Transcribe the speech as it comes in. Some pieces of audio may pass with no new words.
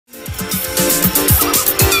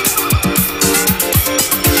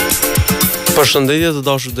Përshëndetje të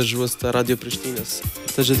dashur dëgjues të Radio Prishtinës.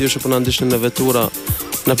 Të gjithë ju që po na ndiqni në vetura,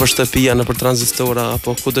 në për shtëpia, në për tranzistora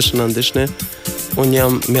apo ku do të na ndiqni. Unë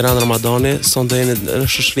jam Miran Ramadani, sonte jeni në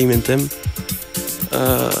shoqërimin tim.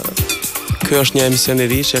 Ky është një emision i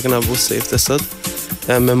ri që kena vu se të sot.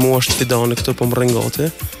 Me mua është Fidani këtu po më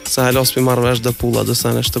rringoti. Sa halos pi marr vesh do pulla do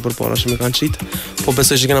sa në shtë përpara që më kanë qit. Po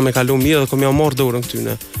besoj që kena me kalu mirë dhe kom ja marr dorën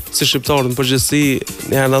këtyne. Si shqiptarët në përgjithësi,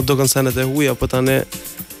 janë ato senet e huaja, po tani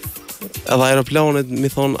edhe aeroplanit mi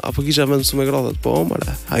thonë, apo kisha vend mësu me gradat, po,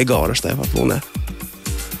 mëre, hajgarë është e pa pune.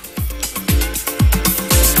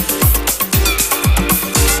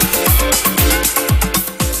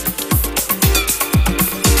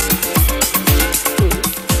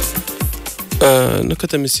 Në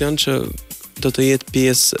këtë emision që do të jetë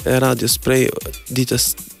pjesë e radios prej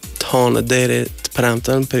ditës të hanë deri të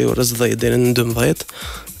premten, prej orës 10 deri në 12,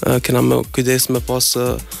 kena me kujdes me pas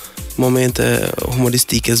momente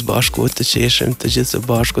humoristike së bashku, të qeshim të gjithë së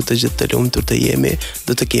bashku, të gjithë të lumtur të jemi,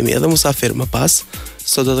 do të kemi edhe musafir më pas.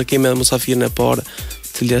 Sot do të kemi edhe musafirin e parë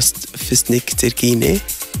të lest Fisnik Cirkini,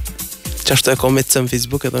 që ashtu e ka me të në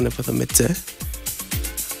Facebook, edhe në pëthë me të.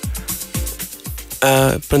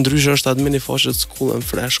 Për ndryshë është admin i faqet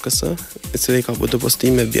Coolnfreshmagazine, i cili ka bërë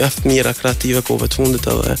postime bjaft mira kreative kove të fundit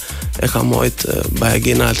edhe e ka majtë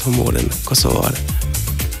bajaginalt humorin kosovar.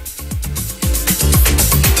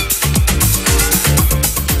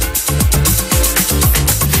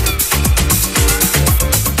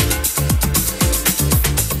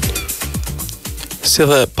 Si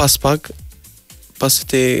dhe pas pak, pas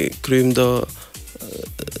të kryim do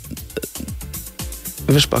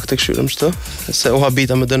vesh pak të këshyrëm qëtë, se u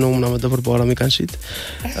habita me dënumna me të përbara mi kanë qitë.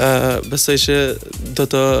 Besoj që do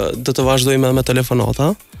të vazhdojmë edhe me telefonata,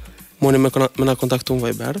 muni me na kontaktu në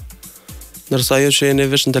Viber, nërsa jo që jeni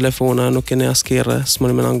vesh në telefona, nuk keni as kere,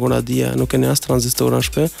 s'muni me na ngu në dia, nuk keni as tranzistora në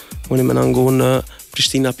shpe, muni me na ngu në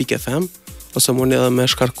Prishtina.fm, ose muni edhe me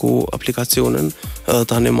shkarku aplikacionin edhe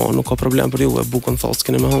të animo, nuk ka problem për ju e bukën thallë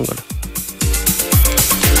s'keni me hongër.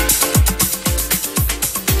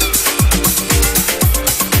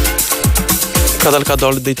 Ka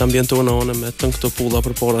dalë dhe i të ambientohë në one me të në këto pulla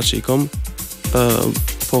për para që i kom,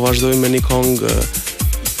 po vazhdoj me një kongë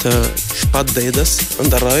të Shpat Dedës,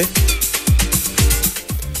 ndërroj,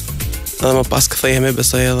 edhe më pas këthejemi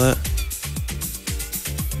besoj edhe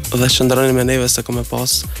dhe qëndëroni me neve se kom e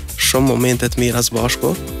pas shumë momentet mira së bashku.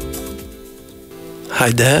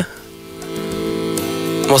 Hajde,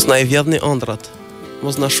 mos na i vjedhni ëndrat,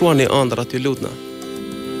 mos na shuani ëndrat, ju lutna.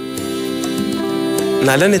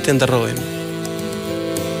 Na lëni të ndërrojmë.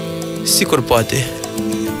 Si kur pati.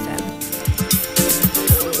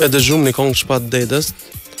 E dëgjum një kongë Shpat Dedës,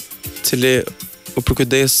 cili u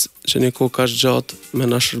përkujdes që një kohë ka gjatë me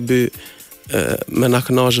na shërby, me na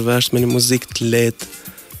kënaqë vesh, me një muzik të letë,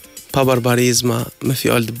 pa barbarizma, me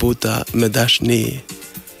fjallë të buta, me dashni,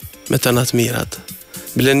 me të natë mirat.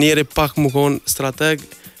 Bile njeri pak më konë strateg,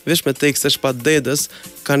 vish me tekste Shpat Dedës,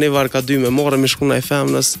 ka një varë ka dy me morë, mi shkuna i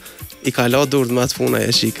femnës, i ka la durd me atë funa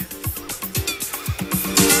e shikë.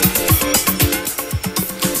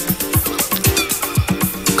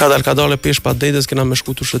 Ka dalë për Shpat Dedës, kena me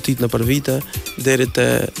shku të shëtit në për vite, deri të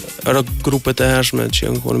rock grupet e hershme që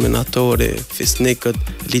janë Kulminatori, Fisnikët,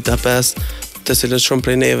 Lita 5, të cilët shumë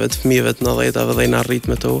prej neve të fëmijëve të 90-ave dhe i na rrit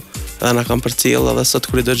me to, edhe na kam përcjellë dhe sot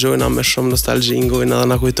kur i dëgjojna me shumë nostalgji ngojnë edhe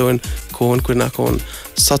na kujtojnë kohën kur na konë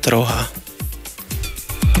sot roha.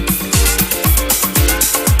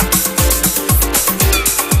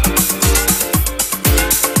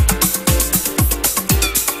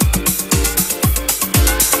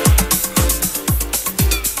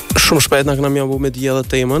 Shumë shpejt na kena mjabu me dje dhe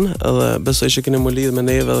temën, edhe besoj që keni më lidh me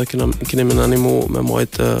neve dhe keni më animu me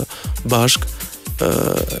majtë bashk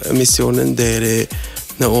emisionin deri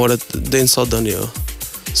në orët dhe në sot dënë jo.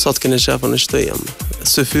 Sot keni qefën në qëtë jam,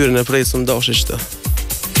 së fyrin e prejtë më dashi qëtë.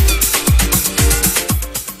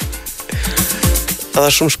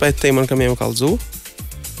 Edhe shumë shpejt temën kam jemi kalzu,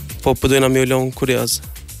 po përdojna mi u lonë kurioz.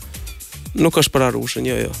 Nuk është për arushën,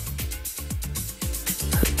 jo.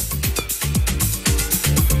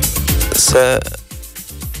 Se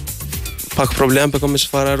pak problem për kom i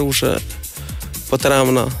qëfar arushe po të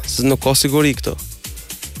ramëna, se nuk ka siguri këto.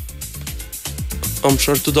 Om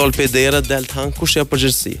shërë të dollë për dere, del të hangë, kush ja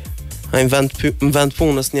përgjërsi? A në vend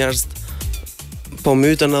punës njerës po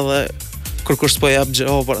mytën edhe kërkush s'po jep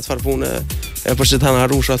gjëho për atë farë punë e për që të hanë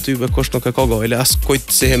arushe aty be kush nuk e ka gojle, as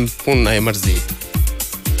kujtë si hem punë na e mërzi.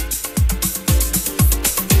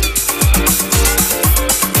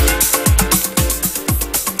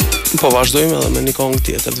 Po vazhdojmë edhe me një kongë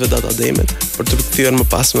tjetër të Vedat Ademit për të kthyer më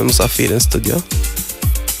pas me musafirin në studio.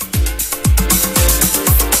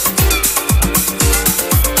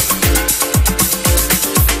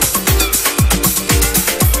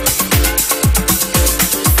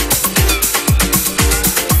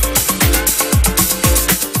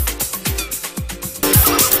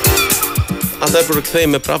 Ata për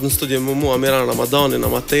kthehemi prapë në studio me mua Miran Ramadanin,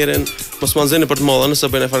 amaterin, mos ma nxeni për të madhe nëse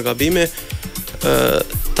bëjnë fal gabime.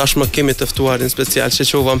 Tashmë kemi të ftuarin special që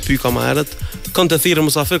qova në pyka më herët. Kanë të thirrë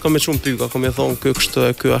musafir, kam me shumë pyka, kam i thonë ky kështu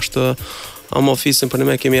e ky ashtu. Ama ofisin për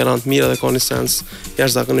ne kemi rënë të mirë dhe ka një sens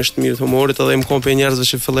jashtëzakonisht mirë të humorit, edhe më kom për njerëzve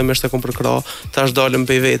që fillimisht e kom për krah, tash dalëm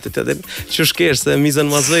pe vetit edhe që shkesh se mizën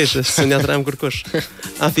mazveshë, se një atrem kërkush.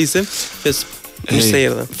 Afisim, mirë se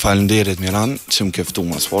erdhe. Faleminderit Miran që më ke ftuar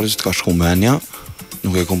mas pari që të ka shku menja.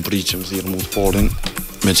 Nuk e kom prit që më thirr më të parin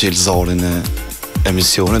me qelzarin e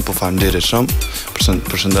emisionit, po faleminderit shumë.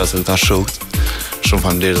 Përshëndetje këta shokët. Shumë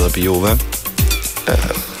faleminderit edhe për juve.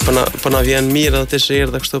 Po na vjen mirë edhe të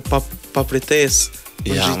erdhe kështu pa pritesë.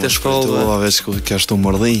 Ja, më shkruva veç ku ke ashtu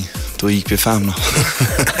mërdhi, tu ik për femna.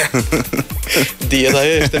 Dieta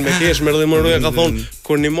është me kesh, mërdhi ka thonë,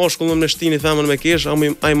 kur një moshkull më shtini femën me kesh,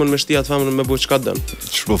 ai mund me shti atë femën me bëj çka dën.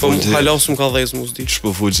 Po halos më ka dhëz mos di. Ç'po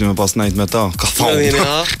fulsi me pas najt me ta, ka thonë.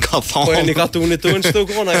 Ka thonë. Po një katuni tonë çto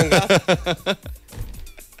kona nga.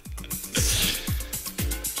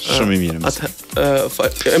 Shumë i mirë.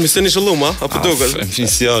 Atë emisioni qëlluma, apo duket?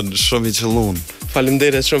 Emision shumë i qëllun.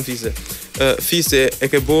 Faleminderit shumë Fise. Fise e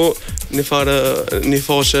ke bo një faqe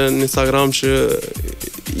në Instagram që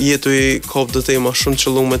jetu i kap do tema shumë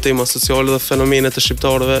qëllume, tema sociale dhe fenomene të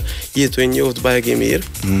shqiptarëve, jetu i njoft bajeg i mirë.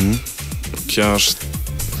 Kjo është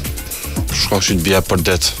shkak që të bje për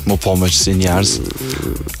det, më po me që si njerëz.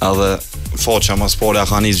 Edhe faqja mas pare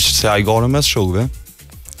ka nisë që se a i gare mes shokve.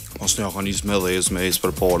 Mos një ka nisë me dhejës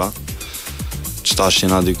për para. Që ta është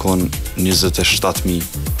jena dikon 27.000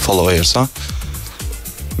 followersa.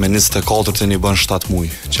 Me 24 të një bën 7 muj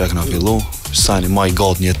që e këna fillu. Sajni ma i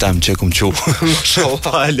gatë një tem që e këmë qu.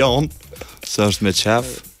 Pa e lanë. Se është me qef.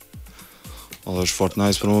 Edhe është fort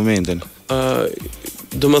nice për momentin.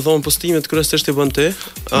 Do me thonë postimet kryesisht i bën ti?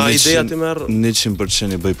 A ideja ti merr?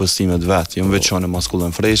 100% i bëj postimet vetë. Jo më veçane mas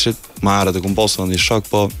Coolnfreshit. Ma herët e këmë pasur një shok,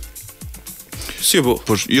 po... Si u bo?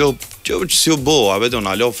 Jo, që si u bo, a vetë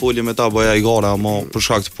unë alo folje me ta bëja i gara, ama për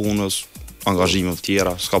shkak të punës, angazhime të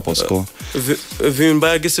tjera, s'ka pas ko. Vjen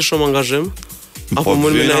bëja gjithë shumë angazhim? Po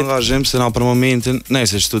vjen angazhim se na për momentin,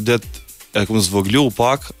 nejse që të det e këmë zvoglu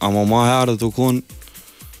pak, ama ma herët u kun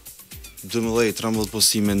 12-13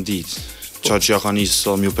 postime në ditë. Qa që ja ka njësë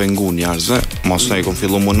sa m'ju pengu njerëzve, mas ne i kom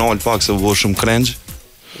fillu më nalë pak se vë shumë cringe.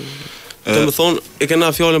 Të më thonë, e kena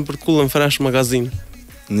fjallën për Coolnfreshmagazine.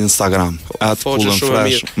 Në Instagram,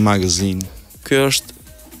 @Coolnfreshmagazine. Kjo është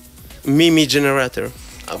meme generator.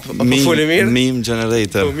 Meme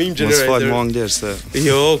generator. Mos fal më anglisht se.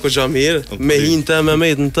 Jo, koqa mirë. Me hinte me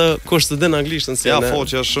në të kush të den anglishtën si. Ja,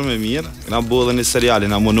 faqja është shumë e mirë. Na bëu edhe një serial,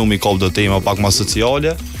 na mundu mi kop do tema pak më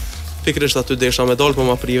sociale. Pikërisht aty desha me dal po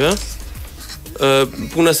ma prive.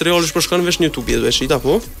 Puna e serialit po shkon vesh në YouTube vesh ita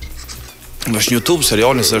po. Vesh në YouTube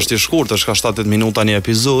seriali se është i shkurtër, është ka 7-8 minuta një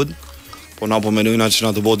epizod. Po na po menojna që na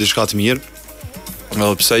të bëjë diçka të mirë.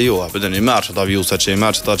 Edhe pse jo, apo dëni merr ata vjusa që i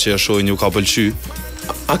merr ata që e shohin ju ka pëlqy.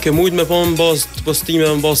 A ke mujt me po në bazë të postime,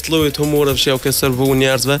 në bazë të llojit humorëve që u ke servu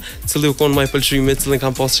njerëzve, cili u kon më i pëlqymi, cilin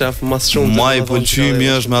kanë pas shef më shumë. Më i pëlqymi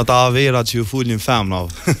është me ata avera që ju fulin femna.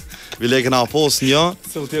 Vile kena post një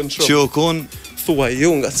që u kon thuaj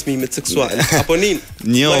ju nga çmimet seksuale. Apo nin.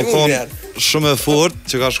 Një u kon shumë e fortë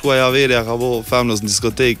që ka shkuar averia ka bë femnës në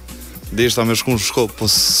diskotekë. Deshta me shkun shko, po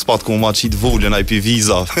s'pat ku ma qit vullën ai pi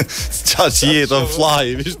viza. Qa që jetë në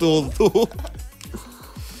fly, vishtu thu.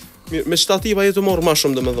 Me shtativa jetu morë ma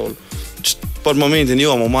shumë dhe me thonë. Për momentin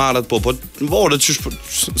jo, më marët, po varet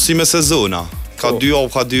si me sezona. Ka 2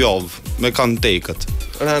 javë, me kanë tekët.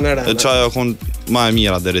 Rana. E qaja kon ma e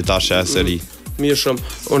mira deri tash e seri. Mirë shumë.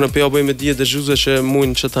 Unë pëja bëj me dje dhe zhuze që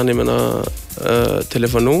mujnë që tani me në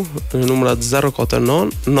telefonu, në numrat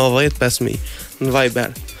 049 90 5000, në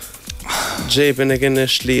Viber. Gjepin e kene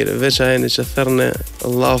shlirë, veç a eni që thërne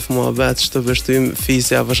laf mua betë që të bështym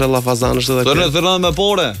fisja, vëshë lafazan është edhe këtë. Thërne me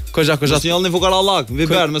pore, Këgja mos një alë një fukar allak,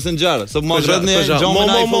 viber, messenger, se më shret një gjomën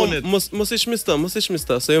iPhone-it. Mos i shmista,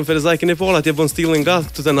 se jo më Ferizaj kini pola, t'je bën stilin nga,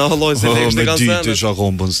 këtë të në alloj se leksh të kanë senet. Me dy të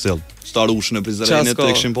shakon bën stil, star ushën e prizerejnë të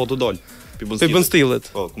tekshin po të dollë. Pi bën stilit.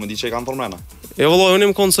 Po, ku më di që i kanë përmena. E vëlloj, unë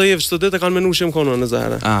im konë sa jevë që të ditë kanë menu që im konë në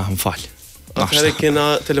zahre. Më falj. Atëherë kena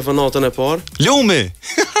telefonatën e parë. Lumi!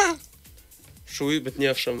 Shuj, bet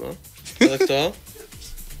njefshëm, ha? Edhe këta?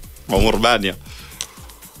 Ma më rbenja.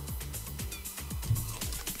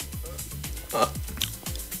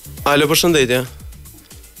 Alo, përshëndetje.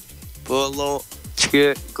 Po, lo, që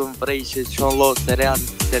këm prej që që lo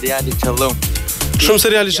seriali qëllum. Shumë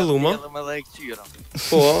seriali qëllum, ha? Edhe me dhe e këqyra.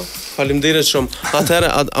 Po, faleminderit shumë. Atëherë,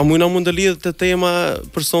 a mujna mund të lidhë të tema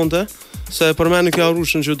për sonte? Se për me në kjo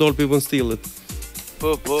arushën që dolë për i bën stilit.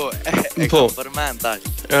 Po, e kam përmend tash.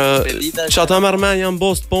 Qa ta mërmen janë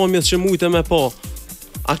bost pomjes që mujte me po.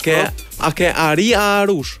 A ke ari a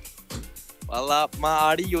arush? Valla, ma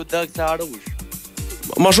ari ju dëk se arush.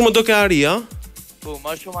 Ma shumë do ke ari, a? Po,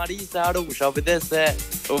 ma shumë ari se arush, a vëde se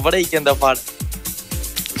vrejken dhe farë.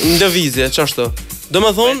 Në devizje, qashtu. Do me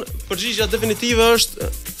thonë, përgjigja definitive është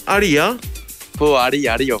ari, a? Po, ari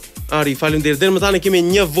jo. Ari, faleminderit. Deri më tani kemi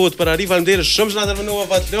një vot për Ari. Faleminderit shumë që na telefonova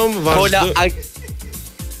Vatlom.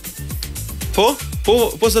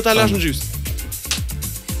 Po se ta lash në gjys.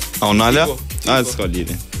 A unë ala? A s'ka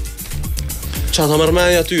lidhje. Qa ta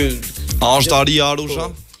mërmenja ty? A është Ari Arusha?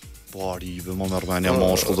 Po Ari, be më mërmenja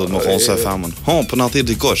mashkull do të më thonë se femën. Për na thirr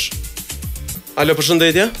dikush. Alo,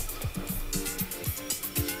 përshëndetje.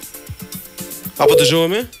 Apo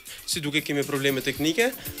dëgjohemi? Si duke kemi probleme teknike,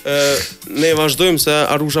 ne vazhdojmë se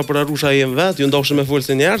arusha për arusha jem vetë, ju ndoshë me folë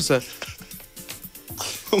se njerë se...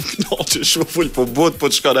 No, që shumë full po bot, po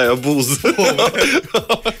qka da e abuzë.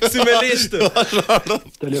 Si me leshtë.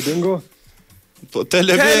 Telebingo? Po,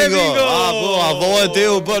 Telebingo! A e te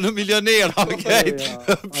u bënë milioner, a kejt.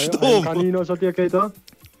 Pështum. Kanino që atje kejta?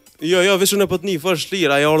 Jo, veç unë e pëtë një, fështë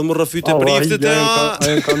lirë, aja orë më rëfyt e priftit e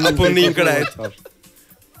apo një krejt.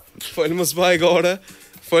 Folë më s'baj gore.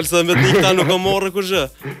 Folë se me të një këta nuk o morë kështë.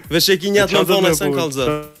 Veç e ki njatë me thonë e se në kalëzë.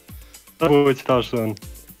 Që ta shënë?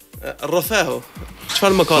 Rëfehu.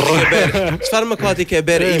 Qëfar më kati ke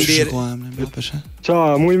bere i mbirë? Qa,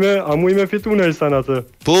 a muj me fitu në i sanë atë?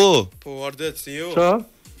 Po, ardet si jo. Qa?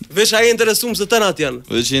 Veç a e interesum se të natë janë.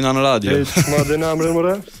 veç jina në radio. Shma dhe në amrin,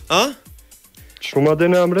 mëre? A? Shma dhe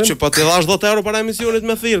në amrin? Që pa të dhash 10 euro para emisionit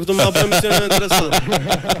me thirë, këtu më apë emisionit me interesant.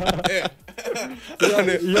 Jam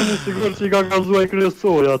i sigur që i ka kalzuaj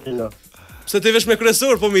kryesori atina. Pse ti vesh me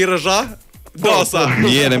kryesor, po mi rëzha? Dosa.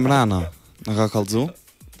 Njere mrena, në ka kalzu?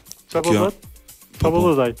 Qa po dhët? Qa po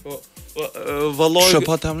dhëzaj? Valloj,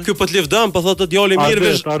 kjo po t'livdëm, po thotë të djali mirë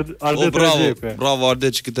vesh. Ardet Rezepe. Bravo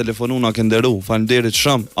Ardet që ki telefonu na ke nderu, faleminderit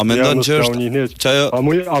shumë. A mendon që është? A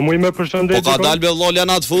muj me përshëndetje? Po ka dalë be lolja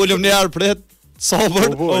na të folim një herë pret.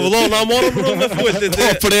 Sabër. O vëllo, na morëm për me folti ti. Po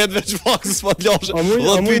pret veç pak s'pa t'losh. A muj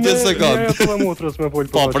pyetje se kanë. me motrës me folë.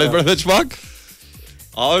 Po pret veç pak.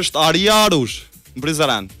 A është Aria Arush në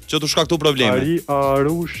Prizren, që t'u shkaktu probleme. Ari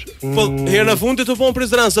Arush. Po herë në fundit të po në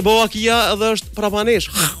Prizren, se bëva kia edhe është prapanesh.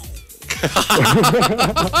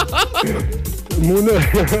 Mune.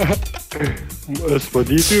 S'po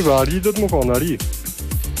di ty, Ari do të më konë, Ari.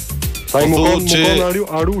 Sa i më konë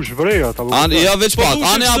Arush vreja. Ja veç pak,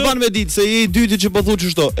 anë ja ban me ditë se je i dyti që po thu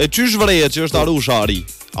që shto. E qysh vreja që është Arusha Ari?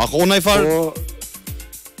 A kona i farë?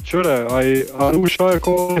 Qëre, Arusha e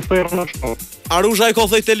konë i thërë ma shumë. Arusha e ko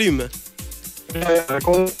thej të lyme. E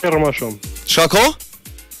konë i thërë ma shumë. Shka ko?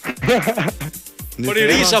 Për i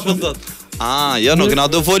risha për thët. Ja, nuk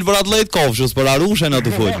na të folë për atë lejtë kofshës, për Arusha na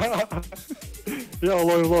të folë. Ja,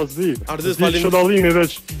 loj vlas, di. Ardit falim. Di shëdallimi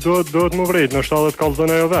veç do të më vrejt, në shtallet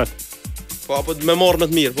kalzën e jo vetë. Po, apo me morë me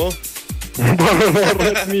të mirë, po? Po, me morë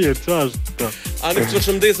me të mirë, qa është? Ani këtë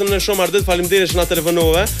shëmdesëm në shumë Ardit, faleminderit që na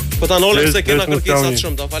telefonove, po ta nolem se kena kërkesat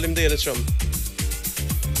shumë, ta faleminderit shumë.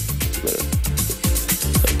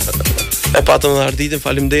 E patëm dhe Arditin,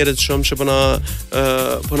 faleminderit shumë që po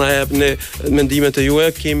na jep në mendimet e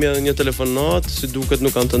juaja, kemi edhe një telefonat, si duket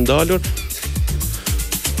nuk kanë të ndalur.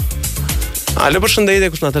 Alo, përshëndetje,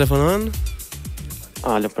 kush na telefonon?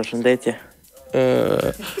 Alo, përshëndetje.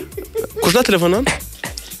 Kush na telefonon?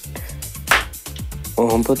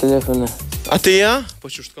 Unë po telefone. Ateja? Po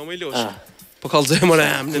qështë ka më i losh? Po kalzoj më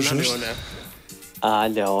emnin në njone.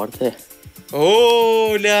 Leorte.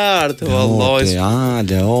 Leartë, vallaj.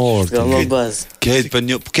 Leorte. Ska më bëz.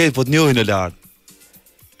 Kejt po të njohin e Leartë.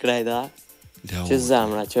 Krejda? Që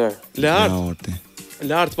zemra, qërë? Leartë.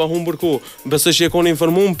 Lartë pa humbur ku. Besoj që e koni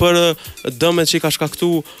informuar për dëmet që i ka shkaktu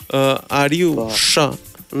Ariu Sha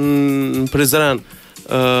në Prizren.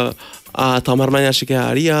 A ta marrmenja që ke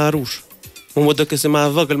Aria Arush. Mu më dëke si ma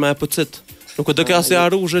e vëgël, ma e pëcit. Nuk e dëke asi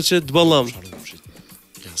Arushe që të bëllëm.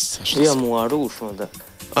 Ja mu Arush më dëk.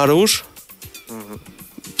 Arush?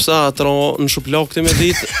 Psa atëro në shuplok të me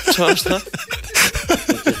ditë, qa është ta?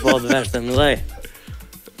 Të shbot veshte më dhej.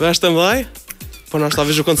 Veshte më dhej? Po në ashtë ta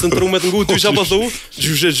vishu koncentru me të ngu, ty qa po thu?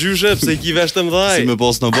 Gjyshe, pse i ki veshte më dhej. Si me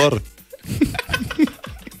pos në bërë.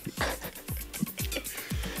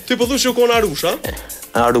 Ty po thu që u konë Arush, a?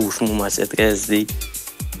 Arush mu ma që të ke zdi.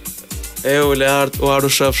 O Leart, o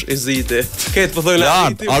Arushëfsh i ziti. Ketë po thoi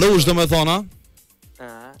Leart, Arush do me thona?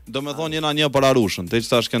 Do me thonë jena një për Arushën, te që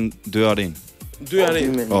ta shken 2 arin. 2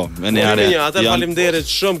 arin? Po, me një arin. Atër faleminderit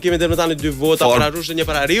shumë, kemi dhe me tani 2 vota për Arushën, një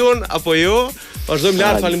për Ariun, apo jo. Vazhdojmë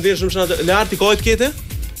Leart, faleminderit shumë që Leart, i kohët kete?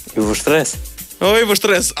 Ju vështres. Oj, vë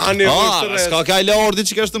stres, ani vë stres. S'ka kaj lardi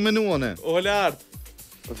që kështë të menuane. O, lart.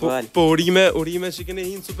 Po urime që kene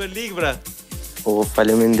hinë Super League, bre. Po,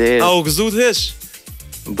 faleminderit. A u gëzut hesh?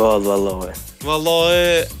 Ball, vallahi.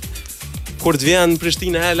 Vallahi, kur të vjen në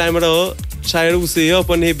Prishtinë lajmëro, çaj rusi jo,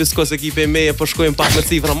 po ne biskos ekipe meje, po shkojmë pak me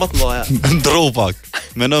cifra më të mëdha. Ndro pak.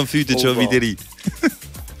 Me nën fyti që vit i ri.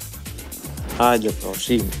 Hajde, po,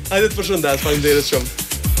 shim. Hajde të përshëndet, faleminderit shumë.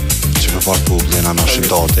 Që me pak publin anë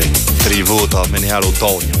shqiptate 3 vota me njëherë u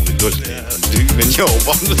tonjë, unë i dullë 2 me një,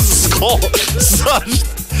 pa s'ka, s'asht,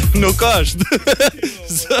 nuk është,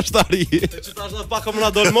 s'asht ari. Që ta është dhe pak më na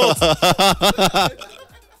dollë mos.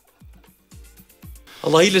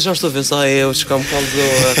 Allah ile që ashtë të vesa e që kam kalzo,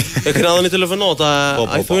 e këna dhe një telefonat, a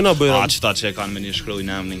i thujna bëjnë? A qëta që e kanë me një shkruj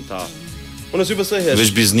në emnin këta. Unë sy besoj heq.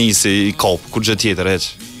 Veç biznisi i kop, kur gjë tjetër heq.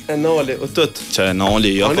 E nali, o tët. Që e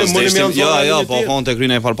nali, jo, Ane, po mëni s'deshtim, me janë jo, zonë po konë të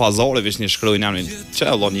kryna e farë pazare, veç një shkruj në emnin. Që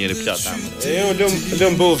e lo njeri pjatë emë. E jo,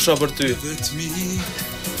 lëm bofsha për ty.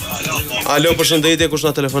 Alo, përshëndetje, kush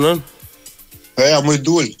na telefonon? Ja, më i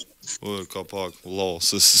dull. Ka pak,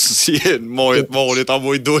 si jenë, mojit, a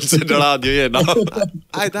moj dull se në radio jenë.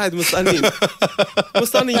 Hajde, më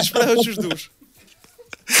stani, shpreho që shdush.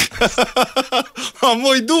 A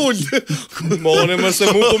moj dull! Mone mëse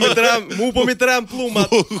mu po mi trem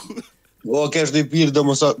plumat. O, kesh të prit dhe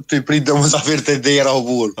mësafir të dera o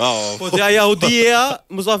burë. Po t'ja jahudija,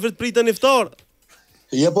 mësafir të pritën iftar.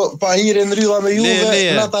 Je po, pa hire në rrydha me juve,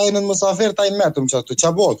 na ta e në mësafir, ta i metëm që atë,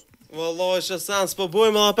 qa bot? Vallaj, shësans, po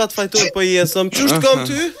bojmë edhe apet fajtur për jesëm. Qështë kam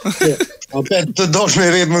ty? Apet të dosh me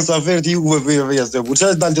vetë mësafir të juve për jesë, por që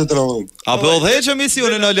është dalë të të rëvëm? A po dhe që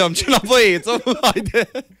misionin o lëmë, që na po jetë, hajde.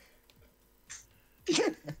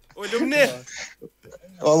 O lëmë ne?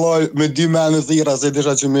 Vallaj, me 2 menë thira se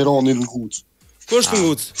desha që Mironin në kucë. Ko është në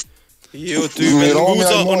ngucë? Jo, ty me në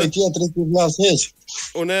nguca, une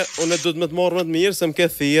du të me të marrë më të mirë, se më ke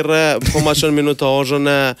thire, po ma qënë minutajën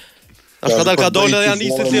e... A shka dal ka dole dhe janë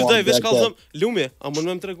nisë të lirëdoj, veç ka thëm, Lumi, a më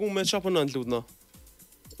në më tregu me qa punën të lutëna?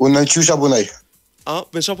 Unë në qysha punaj. A,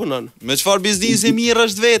 me qa punën? Me qëfar biznisi mirë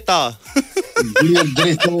është veta? Dyrë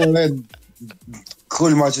drejtore,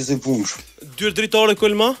 kulma që si punsh. Dyrë drejtore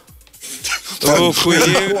kulma? O, ku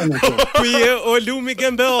je, o Lumi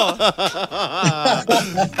Gembea?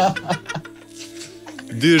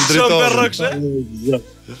 Dyrë Shumë drejtore. berrëkshe?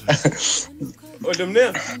 O Lumi ne?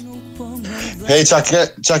 Hej,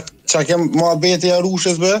 qa kem ma beti a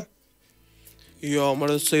rushes, be? Jo, më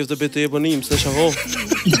rëtë sejf të bete e bënim, se shako.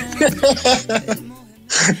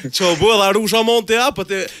 Që o bëhe dhe arusha mund të ja, për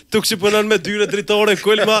të këqë pënën me dyre dritore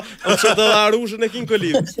kulma, o që të dhe arushën e kinë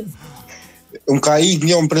këllim. Më ka ik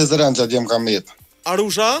një më prezident që atje më ka metë.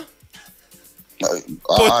 Arusha?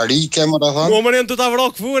 Ari kemë rëthan? Mu më rënë të të vra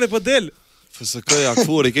këfuri, për del. FSK-ja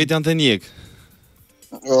këfuri, kejtë janë të njekë.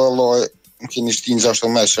 Loj, më keni shtinë 6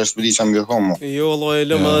 mesh, është përi që më bjërhomo. Jo, loj,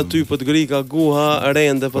 lëmë edhe ty për të grika, guha,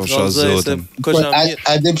 rende, për të kalzej, se kësha mirë.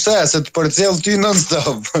 Ajde pse, se të përcel ty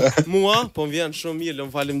non-stop. Mua, po më vjenë shumë mirë,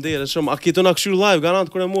 më falimdere, shumë. A kitu nga këshur live, garant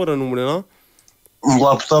kër e morë numrin, a? Më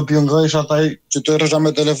laptop ju ngëjsh ataj që të rësha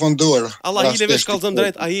me telefon dorë. Allah hile vesh kalzëm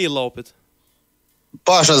drejt, a hi i lapit.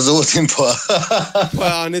 Pasha zotin, po. Po,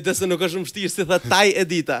 a një se nuk është më shtirë, si thë taj e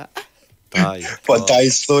dita. Po taj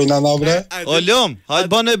stojna na bre? O lëm, hajtë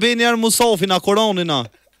bën e bëj njerë Musafin, a koronina.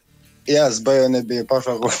 Ja, s'bëjën e bëj,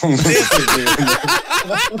 pasha koronin.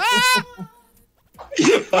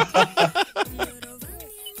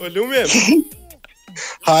 Po Lumi,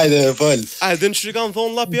 Hajde, fëll. a e din që kanë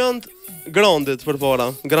thonë lapjant grandit për para,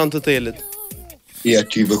 grand të telit. Ja,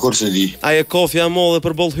 ty, be kur se di. A e kofja mo dhe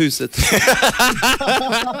për boll hysit.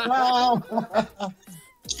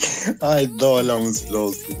 Aj, dola më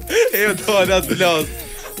s'plosi. E do në atë plas.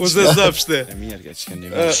 U se zëpshti. E mirë ka që kënë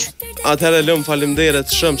një Atëherë lëmë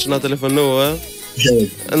falimderit shumë që na telefonu, e?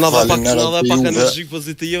 Na dhe pak energjik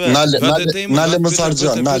pozitive. Nale më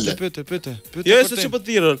sargjon, nale. Pyte. Jo, se që për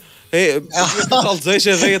tirën. E, kalzoj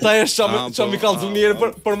që veta e që mi kalzu njerë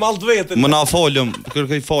për mal të vetën. Më na folëm,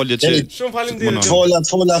 kërkoj falje që... Shumë falimderit.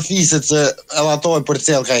 Fola fiset se edhe ato e për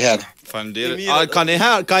cel ka i herë. Falimderit. A,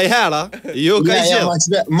 ka i hera? Jo, ka i qel.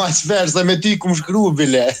 Ma qëfer se me ty kum shkru,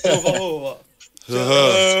 bile. Hova.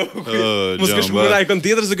 Mos kësh më rajkon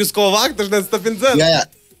tjetër se kësë ko vakt është në së të pinëzën. Ja,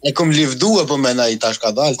 e kum livdu e për mena i tash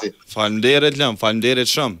ka dalti. Falimderit lëm,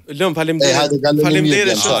 falimderit shumë. Lëm,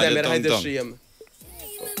 falimderit shumë, e mërë hajde shijem.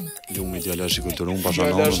 Lumi djala është i kulturun, pasha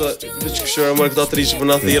Djala nëmë. është, veç këshore mërë këta tri që për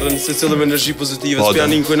në thirën, se cilë me energji pozitive,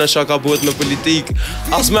 s'pjanin kujna qa ka bëhet me politik,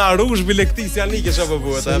 as me arush bile këti si janë ike qa për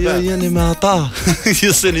bëhet, e be. Jeni me ata,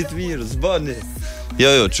 ju se një të mirë, zbani.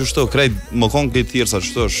 Jo, qështu, krejt, më konë këtë tjërë sa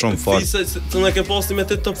qështu është shumë farë. Ti se të në ke posti me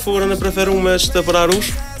të top furën e preferume që të për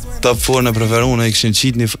arush? Këta fornë e preferuar i kishin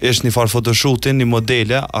qit ishte një farë photoshootin, një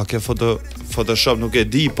modele, a ke Photoshop nuk e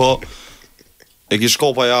di, po e ki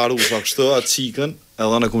shkopa ja Arusha kështu, atë qikën,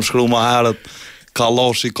 edhe në kum shkru ma herët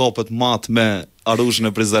kaloshi kopët mat me Arushën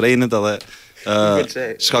e Prizrenit edhe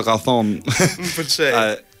çka ka thonë Më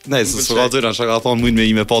pëlqej. Ne, se s'ka dyra, çka ka thonë mujnë me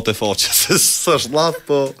ime pa të faqe, se s'është laf,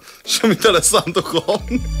 po shumë interesant të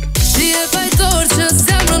konë. Ti e fajtor që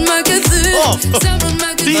zemrën më ke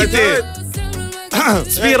thy.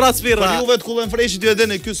 Spirra. Për juve të Coolnfreshit ju e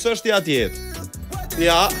dini, ky s'është i atjet.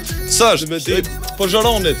 Ja, S'është, po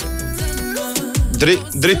zhëronit.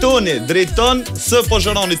 Drejton së po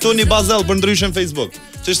zhëroni, Toni Bazel për ndryshën Facebook.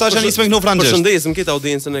 Që shta që nisme kënu frangjesht. Përshëndesim këtë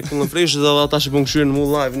audiencën e Coolnfreshit dhe ata që pun këshyrë në mu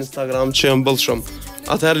live në Instagram që jam bëllë shumë.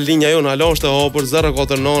 Atëherë linja jo në halon shte hopër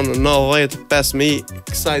 049 90 5000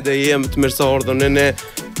 kësaj dhe jem të mirësa ordën e ne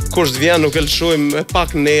kush të vjen nuk e lëshojmë me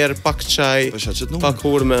pak nerë, pak qaj, pak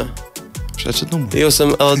hurme. Jo se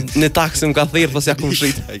në taksi më ka thirë pas ja kum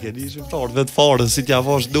shrit. E keni shqiptar vetë fare, si t'ja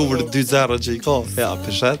vash numër 2-0 që i ka. Ja,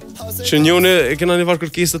 peshet. Që njone e kena një farë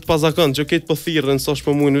kërkesët pa zakon, që këtë po thirën, sa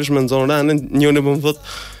shpo mujnë vish me nëzonë renin, njone po më thot,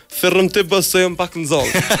 thirëm të bësë se jëm pak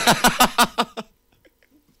nëzonë.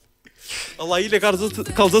 Allah ile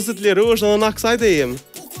kalzësit liru është edhe na kësaj dhe jem.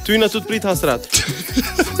 Ty në të prit hasrat.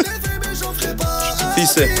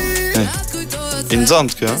 Fise. I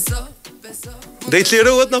nëzant kjo, Dhe i të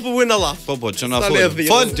liruhet në përbujnë Allah. Po, që na fol.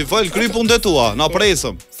 Fol, kry punët e tua, na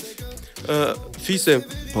presëm. Fise,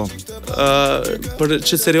 po. Për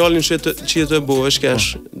që serialin që jetë e buve, shkesh,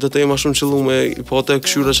 dhe të jema shumë qëllume, po të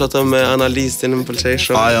këshyre që atë me analistin, më pëlqej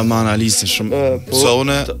shumë. Aja me analistin shumë. Se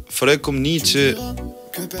une, frekum një që,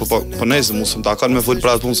 po nejse, mu së më takan me full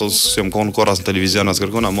pratë punë, se jam konë koras në televizion, asë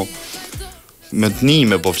kërkona, mo, me të një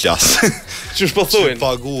me po flasë. Që shpëthojnë? Që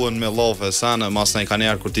paguën me lofe sene, mas në i ka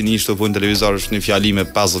njerë kur ti një shtë pojnë televizor është një fjali me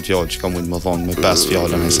 50 fjallë, që ka mujtë më thonë me 5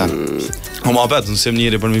 fjallë me sene. O ma betë, nësim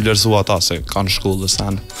njeri për mi vlerësu ata, se kanë shkullë dhe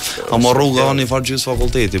sene. A ma rruga një farë gjysë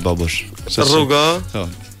fakulteti, babësh. Rruga?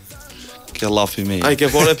 Ke lafi me. A i ke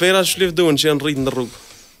por e pera që lifduën që janë rritë në rrugë.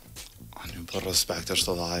 A një për respekt është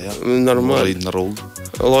të dhaja. Normal. Rritë në rrugë.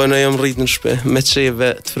 Lojna jam rritë në shpe, me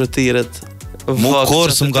qeve, të frëtiret. Mu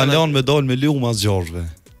korë së më kanë lanë me dollë me liu mas gjashve.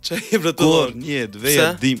 Që i vrëtu korë, njët, vetë,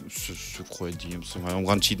 dim. Së ku e dim, së më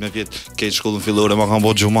kanë qitë me vjetë, kejtë shkullën fillore, ma kanë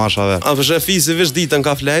botë gjumasha vetë. A vëshë fisi, vish ditën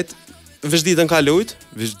ka flejt, vish ditën ka lujt.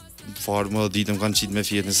 Vish farë më ditën kanë qitë me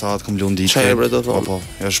fjetë, një saat këm lunë ditë. Që e vrëtu thonë? Po,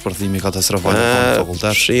 e shpërthimi katastrofal në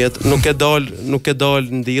fakultet. Shijet, nuk e dal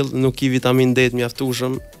në dil, nuk i vitamin D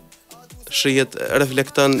mjaftueshëm. Shijet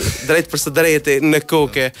reflekton drejt për së drejti në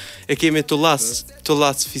koke, e kemi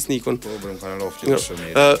tullas fisnikun. Po, bërëm kanë rofli në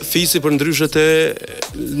shumë. Fisi për ndryshet e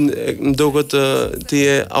ndokët ti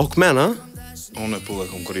e aukmen, a? Unë e pulle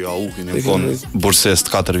kom kërju aukin, e konë bursest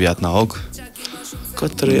 4 vjetë në auk.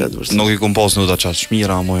 4 vjetë bursest. Nuk i kom pas në da qatë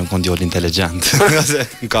shmira, mo jën konë djoll inteligent.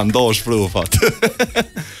 Në kanë do shpru, fatë.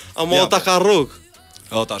 A mo ta ka rrugë.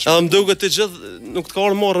 Edhe më duket të gjithë, nuk të ka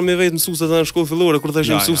orë marrë me vetë mësuset në shkollë fillore, kur të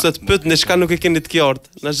ishë mësuset pëtë, në qka nuk e keni të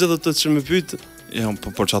kjartë. Në gjithë të që me pytë. Ja,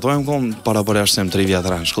 por që ato e më konë para për jashtësim 3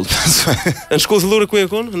 vjetëra në shkollë pëtë. Në shkollë fillore ku e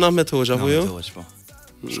konë? Na me të hoqë, apo jo? Na me të hoqë, po.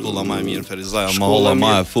 Shkolla ma e mirë në Ferizaj, a ma holla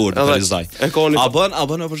ma e furë në Ferizaj. A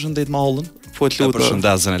bën e përshëndet ma hollën? Po të lutë. E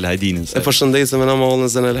përshëndet Zënel Hajdinit. E përshëndet se me na ma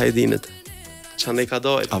hollën Zënel Hajdinit. Qa ne ka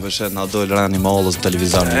dojt. A përshet na dojt rani ma hollës në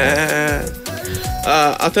televizor.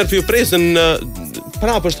 Atër për ju presën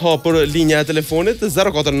prap është hapur linja e telefonit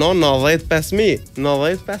 049 90 5000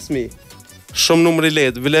 90 5000. Shumë numër i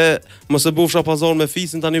lehtë. Vile mos e bufsha pazar me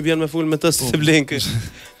fisin, tani bjen me ful me të si blenkë.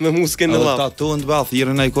 Me muskën në llap. Ata tu në bath,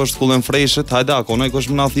 thirrën ai kosh Coolnfreshit. Hajde, konoj kosh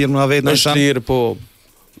më na thirr më vetë në shan. Është lirë, po.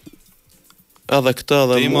 Edhe këtë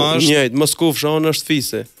edhe njëjtë, mos kufsha, on është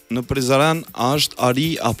fisi. Në Prizren është Ari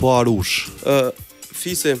apo Arush?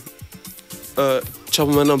 Fisi. Qa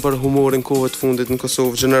po menon për humorin kohët fundit në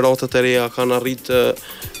Kosovë, gjeneratat e reja kanë arrit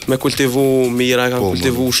me kultivu mira, kanë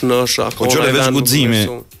kultivu shënësh, po qërë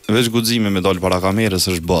veç gudzime me dalë para kamerës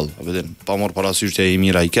është bëllë, pa morë parasysh që e i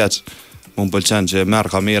mira i keqë, më pëlqen që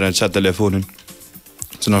merë kamerën, qëtë telefonin,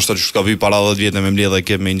 se në është që shka vi para 10 vjetë me mledhe e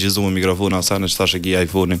kep me ingjizu me mikrofona, sa në që thashe ki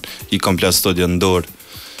iPhone-in, i komplet studio në dorë,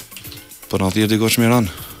 për në thirë dikosh Miran,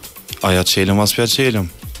 aja qelëm as pja qelëm.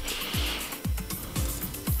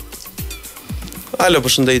 Alo,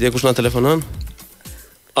 përshëndetje, kush na telefonon?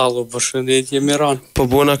 Alo, përshëndetje, Miran. Po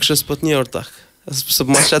bona këshës po të një ortak. Se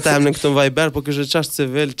ma qatë emnin këtë në Viber, po kështë qashtë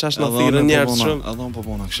civil, qashtë na thirë njerës shumë. Edhe unë po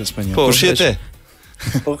bona këshës për një. Po, shjete?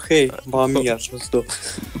 Okej, ma mirë, që s'do.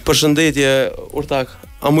 Përshëndetje, urtak,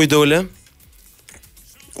 a mu i dole?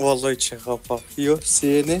 Valloj që ka pak. Jo, si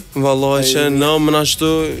jeni? Valloj që në më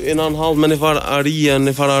ashtu e në halë me një farë arije,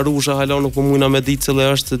 një farë arusha, hala nuk po mujna me ditë cële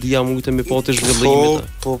është se dhja mujtë me poti zhvillimit.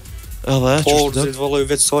 Po. Edhe, që Por, zit valloj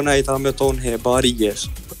vetë sona i ta me tonë heba, arijesh.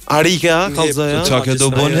 Arike, a? Kalzoj, a? Qa ke do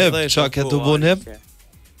bon hep? Qa ke do bon hep?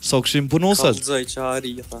 So këshim punuset? Kalzoj që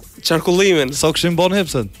arije, tha. Qarkullimin. So këshim bon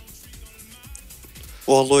hepsen?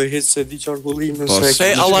 Valloj, hitë se di qarkullimin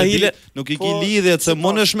Se Allah hile... Nuk i ki lidhjet se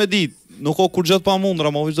mund është me dit. Nuk o kur gjatë pa mundra,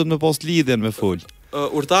 ma vishë do të me pas lidhjen me full.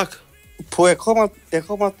 Urtak? Po e kamat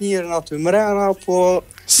njërën aty mrena, po...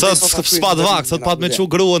 Sot s'pat vak, sot pat me qu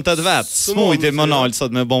gruën të vetë. S'mujti më nalë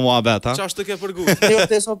sot me bo mua bet, ha? Qa është të ke përgu? Jo,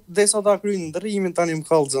 desa ta kryjnë ndrimin tani më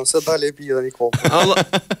kalzën, se dale e pida një kopë.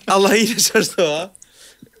 Allah hile që është, ha?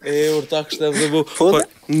 E, urtak shte dhe bu...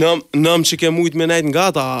 Nëm që ke mujt me nejt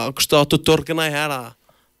nga ta, kështë të tërë kënaj hera.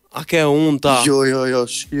 A ke unë ta? Jo,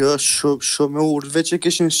 shumë e urë, veç e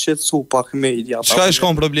kishin shqetsu pak media. Qka i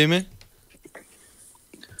shkon problemi?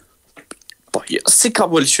 Po, si ka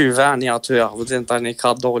bëllqy veni aty, vëdhen tani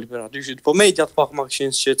ka doli për aty, po mediat pak ma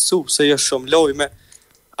kishin shqetsu, se jo shumë loj me,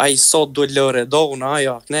 a i sot do lëre dona,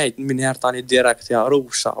 ajo aknejt, minher tani direkt ja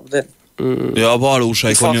rusha, vëdhen. Ja, po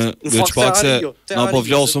Arusha, i ko një veç pak se na po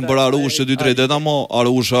vlasëm për Arusha 2-3 deta, mo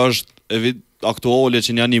Arusha është aktuale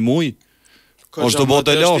që një muj. është të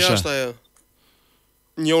botë e lashe.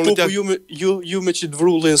 Po ju me që të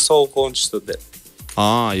vrullin sa u konë që të dhe.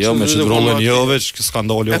 Jo, me që të vrullin jo veç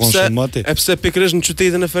skandali u konë shumë më ti. E pse pikrish në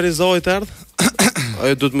qytetin e Ferizojt erdhë?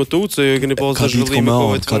 Ajo du të më tutë, se ju keni posë të zhvillimi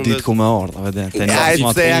kohët ka ditë ku me ardhë, vede.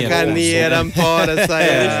 Ajtë se ja ka njerën pare, sa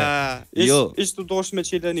ja. Ishtë të dosh me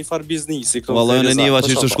qile një farë biznisi. Valojnë e njëva që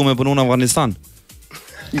ishtë të shku me punu në Afganistan.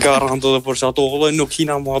 Garanto dhe për që ato vëlloj nuk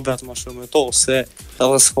kina mua bet ma shumë e to, se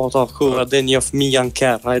edhe s'pata kura dhe një fëmija në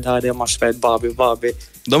kërë, hajde ma shpejt babi.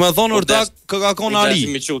 Do me thonë urtak ka konë Ari. I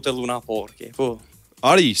mi qute luna porke, po.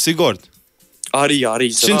 Ari, sigurt. Ari,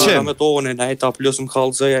 se da me tonë e nejta, plus më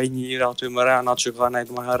kalëzëja i njëra aty më rena që ka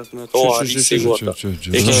nejtë më herët me to, Ari, sigurt.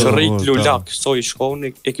 E kishë rrit lullak, so i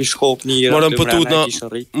shkoni, e kishë shkop njëra aty më rena, e kishë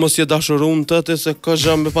rrit. Mos je dashurun të të se ka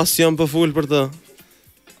zhëm me pasion për full për të.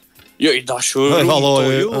 Jo, i dashurun të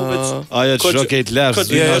jo, aja që shokejt lefës,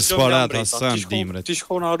 vinë sparat, asën dimret. Ti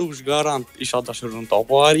shkon Arush garant, isha dashurun të,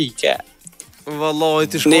 po Ari, ke. Vallaj,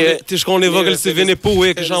 ti shkon një vëgël si vini pu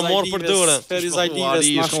e kisha marrë për dore. Ferizajdives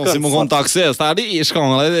ma shkën. Si më konë takses, Ari i shkon,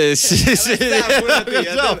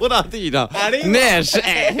 puna tina. Nesh,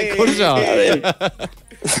 kur qa.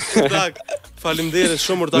 Falimderit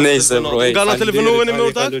shumë urtak. Nese, bro, nga na telefonueni me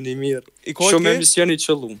urtak? Shumë emisioni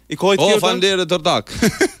qëllum. I kojt ti urtak? Falimderit urtak.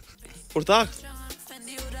 Urtak?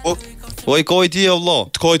 O i kojt ti o vlo.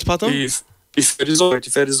 Të kojt patëm? I Ferizojt. Që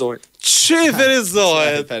i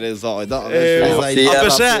Ferizojt? Ferizojt, da.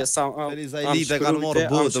 Ferizajlit e kanë morë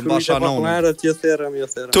butë, në bashanonë.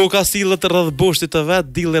 Tu ka silët rrëdh bushtit të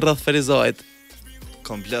vetë, dili rrëdh Ferizojt.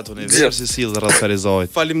 Komplet univers i silë rrëdh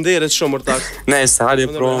Ferizojt. Falimderit shumë urtak. Nese,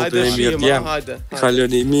 hajde pronë të e mirë djem.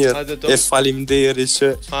 Kaloni mirë, e falimderit që...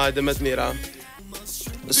 Hajde me të mira.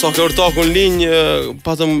 Sa ke urtakun linjë,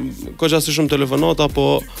 patëm koqa si shumë telefonata,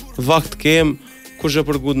 po vakt kem, kush e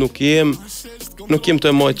përgut nuk jem të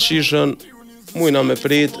e majtë qishën, mujna me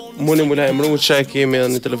prit, mujna mujna e mru që e kemi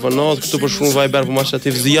një telefonat, këtu përshkru në Viber për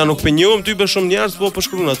mashativ, zia nuk për njëm, ty për shumë njerës, po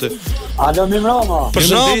përshkru në aty. Alo, Miran.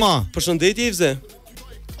 Përshëndetje, Ivze.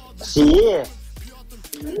 Si je?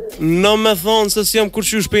 Në me thonë se si jam kur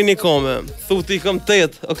qysh për një kome, thuti i kam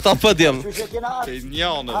 8, o këta pëdjem.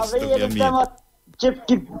 Njënës të bja mirë.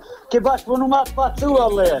 Ke bashkë punu ma të pacu,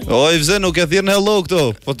 alle. O, Ivze, nuk e thirë në hello këtu,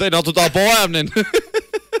 po te na të ta po emnin.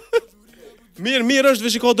 Mirë është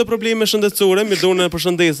veç i ka dhe probleme shëndetësore, Mirdon e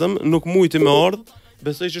përshëndesëm, nuk mujti me ardhë,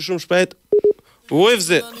 besoj që shumë shpejt. O,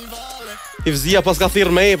 Ivze, Ivzia pas ka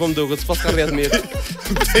thirë me e, po më duke, pas ka rjetë mirë.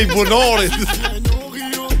 Te i bunorit.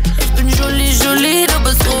 Bin joli,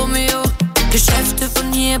 robes Romeo. Geschäfte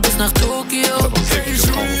von hier bis nach Tokio.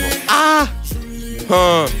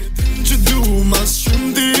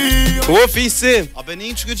 O, fisi! A be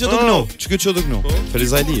një që këtë që të kënu?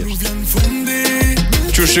 Ferizajli është.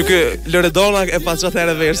 Qështë që Loredona e pas qatë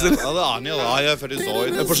ere versin. Aja e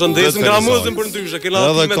Ferizojt. E përshëndesim Gramuzin për ndryshe, ke la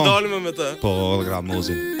ti me dalime me të. Po, edhe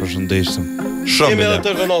Gramuzin, përshëndesim. Shumë Kemi edhe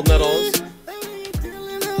telefonat në rozë.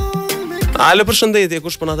 Alo, përshëndetje,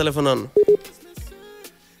 kush përna telefonan?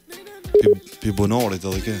 Pi bunorit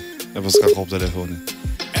edhe ke, e pas ka kop telefonin.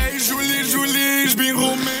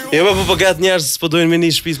 Jo, po përgat njerës s'po dojnë me një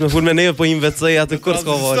shpis me full me neve, po im vecej atë kur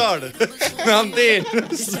s'ka vojnë. Në amtin,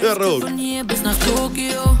 së rrug. Qa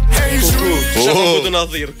ka kutu në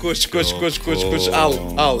thirë, kush,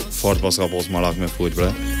 au. Fort pas ka pos marak me full, bre.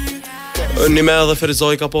 Një me edhe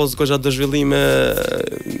Ferizoj ka pos ko gjatë dëshvillime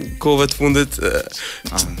kohëve të fundit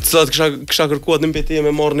sa kisha kërkuar në mbetje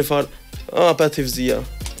me marrë një farë. Pa hifzia.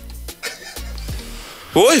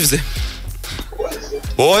 Po hifzi.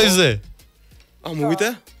 Po hifzi. A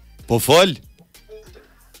mujte? Po fol.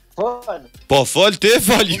 Fol. Po fol ti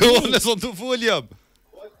fol, jo, nëse tu fol jam.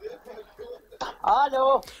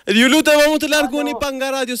 Alo. Ju lutem më të largoni pak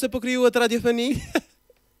nga radio se po krijohet radiofoni.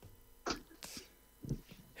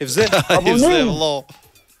 Hifzi. Hifzi valla.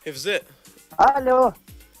 Hifzi. Alo.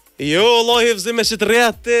 Jo, Allah hifzi me shit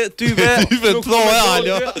rreth tyve. Tyve të thonë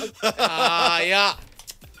alo. Ja.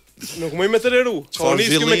 Nuk më me të leru. Çfarë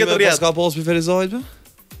niski me këtë rreth? Ka pas për Ferizajt me?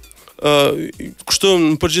 Kështu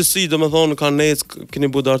në përgjithësi, domethënë kanë necë, keni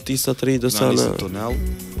buda artista të ri do sa në tunel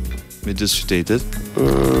midis qytetit.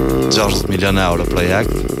 60 milionë euro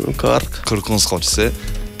projekt. Kërkon skoçse.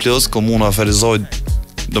 Plus komuna Ferizajt,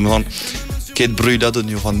 domethënë këtë bryla do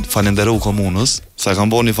t'ju falenderoj komunës, sa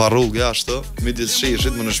kanë bërë një farë rrugë ashtu, midis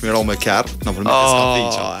sheshit më në shmiro me kerr, nëpërmjet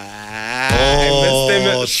skafiça.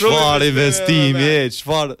 Çfarë investimi,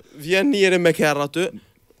 çfarë vjen njëri me kerr aty,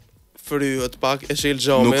 fryhet pak, e shil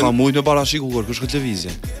xhamin. Nuk ka mujt me parashiku kur kush këtë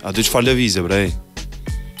lëvizje. Aty çfarë lëvizje bre?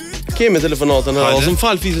 Kemi telefonatën, ose më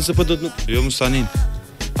fal fizë se po do të Jo më stanin.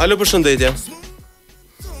 Alo, përshëndetje.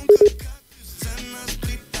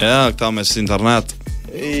 Ja, këta me internet.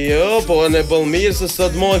 Jo, po në bëll mirë se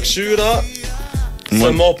sot më e këshyra. Se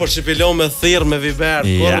më për shqipilon me thirr me viber,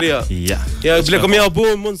 korrja. Ja, blekom ja bu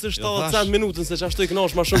mund se 70 cent minutën se çashtu i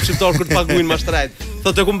kënosh më shumë shqiptar kur të paguajnë më shtrejt.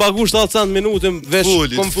 Thotë ku pagu 70 cent minutën veç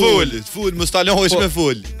kom ful, mos ta lëhosh me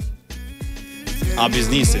ful. A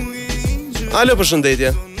biznesi. Alo,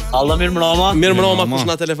 përshëndetje. Alla mirëmbrëma. Mirëmbrëma, kush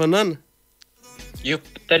na telefonon? Ju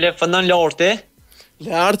telefonon Lorti.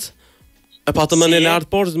 Lart. E pa të më në lartë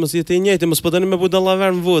porës, mos jetë i njëjti, mos po tani me budallaver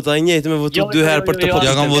më vota, i njëjti me votu 2 herë për të votuar.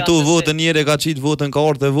 Ja kanë votu votën njëri ka qit votën ka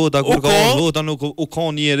orë vota kur ka vota nuk u ka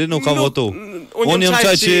njëri nuk ka votu. Unë jam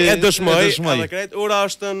çaj që e dëshmoj. Ora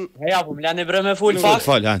është ja po më lani bre me ful fakt.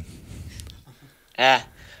 Fal han.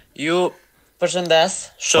 Ju përshëndes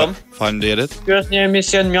shumë. Faleminderit. Ky është një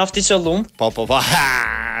emision mjaft i qëllum. Po.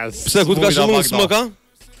 Pse ku të ka shumë smoka?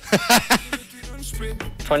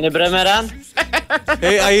 Falni bre Miran.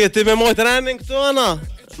 Ai ti me mojt renin këtu ana.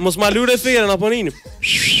 Mos ma lyre ferën apo nin.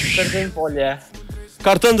 Kërkojm folje.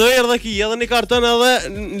 Karton të erë dhe ki, edhe një karton edhe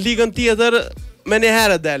në ligën tjetër me një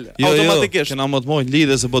herë del, automatikisht. Jo, kena më të mojt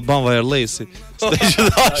lidhe se po të ban wirelessi. S'te që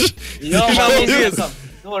dash. Jo, wirelessi.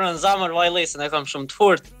 Dorën zamër wirelessin e kam shumë të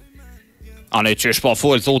furt. Ane qesh pa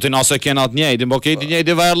fol, thotin ase kena të njëjtin, po keti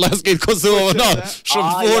njëjti wireless këtë Kosovë, no. Shumë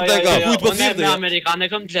të furt e ka. Kujt po thirrte? Me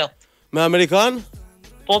amerikanë kam të lehtë. Me amerikan?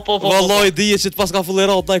 Po. Vallai dije që të pas ka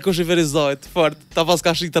fullerat ndaj kush i Ferizajt, fort, ta pas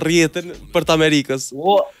ka shit rrjetin për të Amerikës.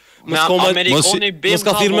 Me amerikani bim. Mos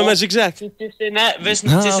ka firme me Xhik. Si ne vesh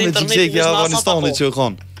në internet ja Afganistanit që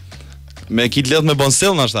kon. Me kit let me bon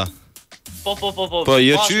sell nashta. Po. Po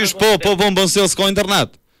jo qysh, po bon sell s'ka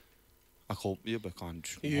internet. A ko je be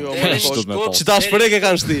kanë. Jo, çita shpreh e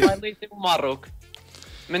kanë shti. Vallëti u Marrok.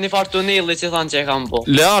 Me një far tunelli që thanë që e kanë bë.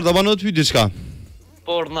 Lear, do bano të pyet diçka.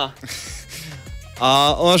 Porna.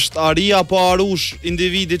 A është aria po arush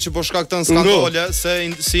individi që po shkakton skandale se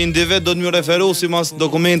si individ do të më referu sipas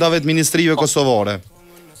dokumentave të ministrive kosovare.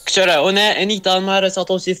 Këqëre, unë e nita në marrës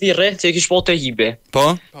ato si thirre që e kish po të hibe.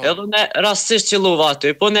 Po? Edhe unë rastisht qëllova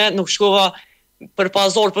aty, po ne nuk shkova për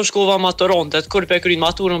pazar, po shkova maturontet, kur pe kryin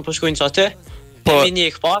maturën po shkojnë që aty, e mi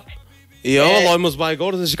njek pak. Jo, loj mos baj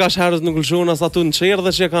gorë, se që ka shherës në gulshun as atu në qerë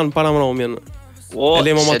dhe që kanë para mromjen. O,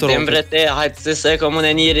 se të mbrete, hajtë se ka mune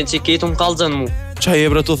njerin që ketu më kalëzën mu. Qa je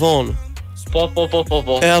bre të thonë? Po.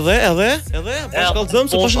 Edhe? Po shkallëzëm,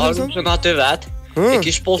 se po shkallëzëm? Po shkallëzëm aty vetë, e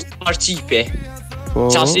kish post parqipe.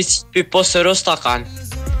 Qasi qipi posë rësta kanë.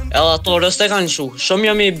 Edhe ato rëste kanë shu, shumë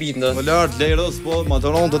jam e bindë. Po lartë, lej rëst, po,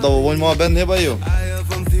 maturonte ta po bojnë mua bet neba ju.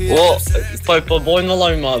 Po bojnë në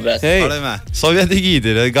lojnë mua bet. Pare me, Sovjeti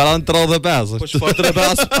gitir, garant 35. Po që po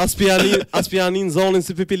 35, as pianin zonin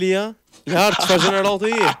si pipilia? Lartë, që ka general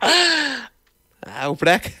të i? U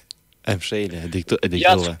prek? E mshejle, e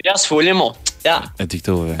diktove. Ja s'fulli mo, ja. E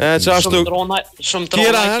diktove. Qashtu, shumë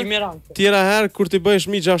trona e Miran. Tjera herë, kur ti bëjsh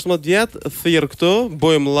mi 16 vjetë, thirë këtu,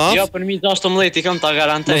 bojmë laf. Jo, për mi 16 i kam ta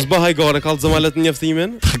garantoj. Mos bëhaj gore, kalë zëmalet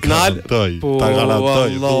njeftimin. Ta garantoj.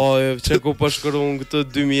 Allah, që ku po shkërun këtë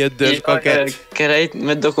 2002 paket. Kërejt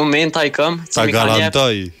me dokumenta i kam. Ta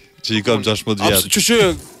garantoj, që i kam 16 vjetë. Që,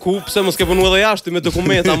 ku pëse mos ke punu edhe jashti me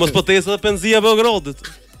dokumenta, mos po tesë edhe penzia Beogradit.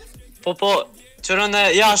 Po, qërën e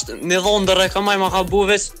jashtë, një dhondër e kamaj ma ka bu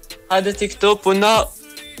veç, hajde ti këto, po në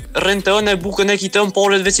rëntën e bukën e kitën,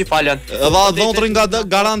 porët veç i palen. Edhe dhondërin nga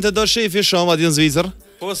garante do shefi shumë, ati në Zvicër.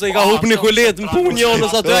 Po se I ka hup Nikolet në punë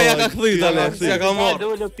jonës aty ja ka kthy tani, si ja ka marrë.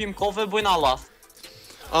 Dole pim kafe bujnë Allah.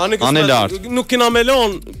 Nuk kena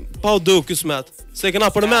melon pa u do kismet. Se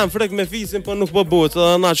kena përmen frek me fisin, po nuk po bëhet.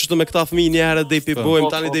 Edhe na çështu me këta fëmijë një herë depi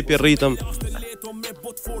bojmë, tani depi rritëm.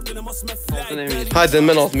 Hajde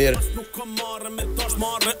me natë mirë.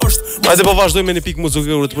 Hajde po vazhdojmë me një pikë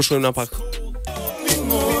muzikore të pushojmë na pak.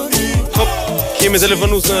 Hop, kemi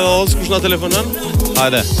telefonus në os, kush na telefonon?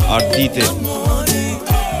 Hajde, Arditi.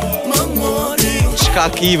 Çka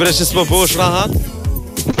ki bre që s'po bosh rahat?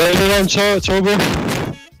 Po Miran ço bë?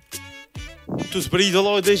 Tu s'prit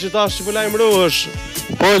vëllai dhe që tash që po lajmërohesh.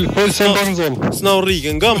 Pol se mban zonë. S'na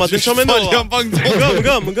urrikën, ngëm, atë ço mendova.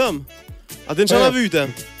 Ngëm. Atë çana vyte.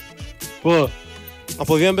 Po.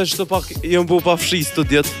 Apo vjen besh të pak jam bu pa fshis të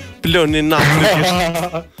diet. Plonin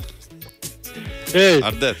natë. Ej,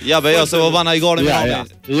 Ardet, ja be jo se po ban ai gorin me.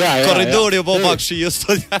 Ja. Korridori po pak shi jo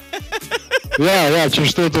studia. Ja,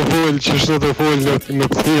 çështë të fol në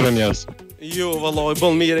thirrën jas. Jo, vallai,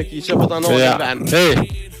 bën mirë ki që po ta nojë vën. Ej,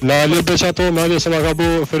 na le beçato, na le se ma ka bu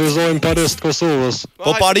ferizojnë Paris të Kosovës.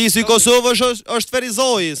 Po Parisi I Kosovës është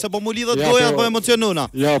ferizoi, se po mu lidhet goja po emocionuna.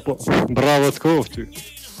 Ja, po, bravo të kof ty.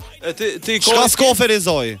 Ti Shka s'ko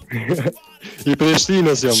ferizoi? I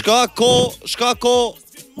Prishtinës jam. Shka ko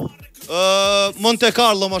Monte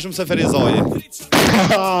Carlo ma shumë se ferizoi.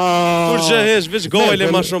 Kur që hesh, veç gojle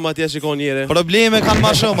ma shumë atje që ka njere. Probleme kanë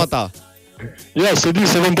ma shumë ata. Ja, se di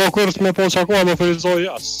se vëm po kërët me po qakua me ferizoj,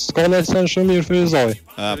 ja, s'ka në sen shumë mirë ferizoj.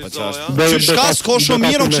 Po qashtë. Që shka s'ko shumë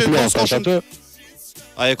mirë, o kështë ko s'ko shumë...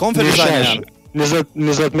 A e kom ferizaj një janë?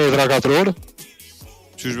 20 metra 4 orë.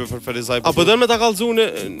 Qyshbe për ferizaj për... A po dërë me ta kalzu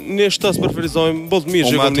një shtës për ferizojmë, bëllë mirë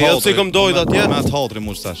që kom një, si kom dojt atje. Me atë hatri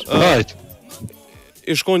mu shtash. Rajt.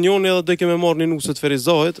 I shkon njën edhe dhe keme marrë një nusët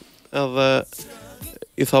ferizojt, edhe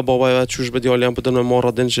i tha babajve qyshbe djallë janë për dërë me marrë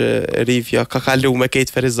adin që rifja ka kalu me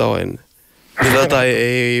kejtë ferizojnë. Dhe ta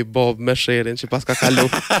e bob me sherin që pas ka kalu.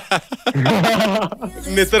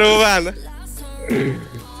 Në të rëven.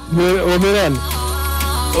 O Miran.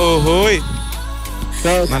 Ohoj.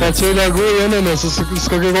 Ta qela gojë e nëne, se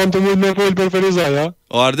s'ka ke konë të mujtë me folë për ferizaj, ha?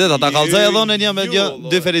 O Ardet, ata kalzaj edhe unë një me një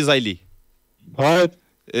 2 ferizaj li. Hajt.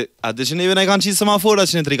 A dhe që neve ne kanë qitë semafora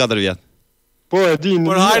që në 3-4 vjetë. Po e di në...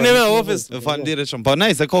 Por hajnë me ofis. Falem dire shumë. Po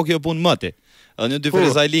nej, se ko kjo punë mëti. Edhe një 2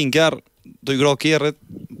 ferizaj li në kjerë, do I gro kjerët,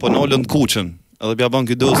 po në ollën të kuqën. Edhe bja ban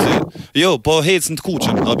këtë dosti... Jo, po hecën të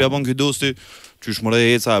kuqën. Edhe bja ban këtë dosti... Qysh mëre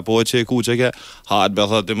heca, po e që e kuqë e ke... Hajtë, be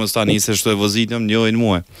thëtë, më stani se shtu e vëzitëm, njojnë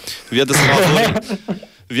muë.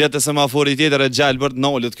 Vjetë semafori tjetër e gjelbërt, në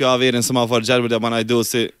ollët kjo averin semafor gjelbërt, ja banaj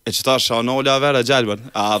dosti... E që ta shë në ollë aver e gjelbërt.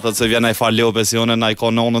 A, thëtë se vjen a I faljo pensione, na I ka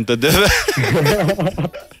nonën të dëve.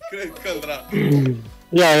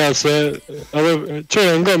 Ja, se... Edhe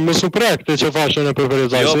qërë ngëm, më suprekte që fashën e për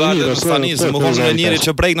ferizaj. Jo, bërë, më stani, se më konë në njeri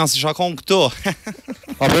që brejkna si shakon këto.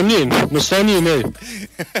 A për njën, më stani, nej.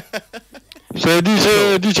 Se e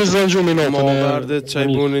di që zënë gjumë I notën. Ma bërë, që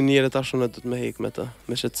I bunë njëre ta shumë e du të me hek me të,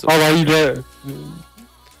 me shëtësu. Ava I dhe...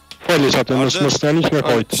 Fali që atë, më stani që me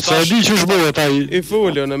kojtë. Se e di që shbohet a I... I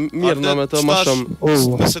folio në mirë në me të ma shumë.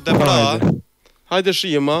 Nëse të pra, hajde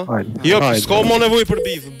shije ma. Jo, s'ka ma nevoj për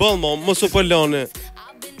bif, bëll ma, më su pëllani.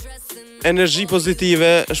 Energji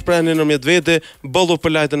pozitive, shprehni në mjetë vete, bëllu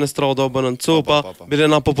për lajtë në strada, bënë në copa, bile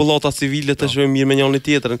na populata civile të shve mirë me njën një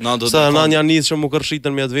tjetërën. Se na një njësë që mu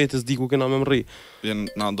kërshitën mjetë vete, s'di ku kena me më rri.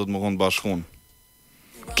 Na do të më konë bashkun.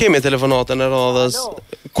 Kemi telefonatën e radhës.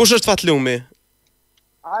 Kush është Fatlumi?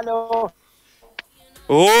 Alo.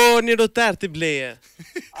 O, një rotar t'i bleje.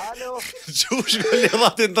 Alo. Qush me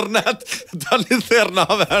ledhat internet, ta një thërë në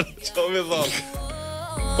aver, që mi thonë.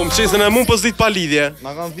 Po më qesën e mund po s'dit pa lidhje.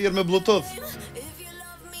 Na kanë thirë me Bluetooth.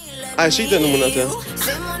 A e shite në mund atë?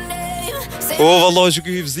 O, vallaj që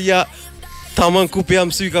kjo hivzia, ta më në kupi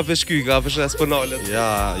jam syka për shkyka, për shes për nalët.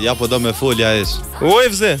 Ja po do me folja ish. O,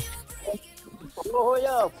 hivzi. Po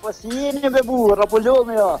ja, po si jeni me burra, po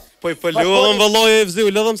lodhëm ja. Po I pëllodhëm vallaj e hivzi,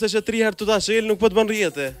 u lodhëm se që 3 herë të ta shilë nuk po të bën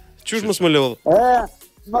rjetë. Qysh mos më lodhë?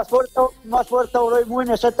 Mas për të uroj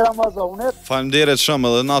mujnë e shetë Ramazanit. Faleminderit shumë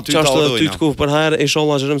edhe na ty ta udojna. Qashtë ty të kufë për herë,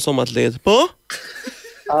 inshallah gjërëm som atlet. Po?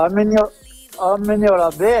 Amin jo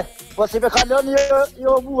rabe. Po si me kalon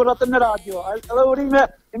jo burrat në radio. Edhe urime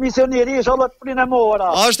emisioneri, inshallah të prinë e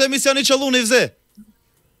mora. A është emisioni qëllun I vze?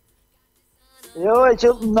 Jo,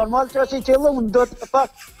 normal që është I qëllun, do të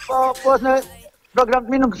pak, po në program të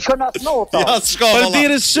mi nuk shkën asë nota. Ja, s'ka valla.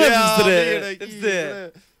 Falënderit shumë,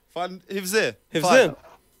 Hivze. Hivze?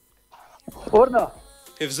 Urna.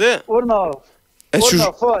 Hivze? Urna,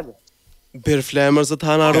 falë. Bir flamër zë të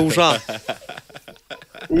hana rusha.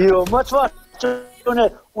 Jo, më qëfar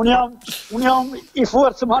Unë jam I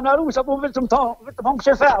fortë që më hanaru, apo vetëm hongë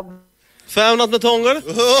që femë. Femnat me tongër?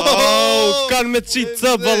 Kanë me qitë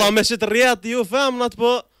të valla, me qitë rjetë ju femnat,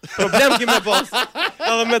 po problem ki me pas.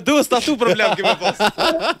 Edhe me dus tatu problem ki me pas.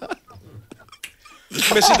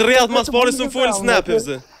 Me qitë rjetë mas pari së më folë snap,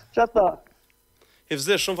 Hivzi. Qata?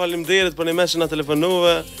 Hivzi, shumë falimderit për një me që nga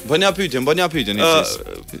telefonuve. Bën ja pyetjen,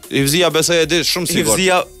 Hivzia besoj e di shumë sigurt.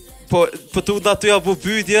 Hivzia, po tu da tyja po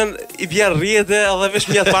pyetjen, I bjerë rjetë edhe vesh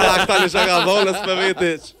mjetë para këta një shaka dhonës me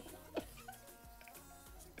veti që.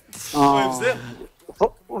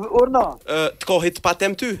 Urna? Të kohit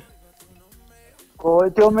patem ty?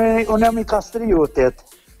 Kohit unë jam I kastriutit.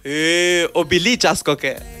 O biliqas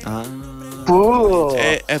koke. Po.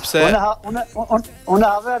 E pse? Unë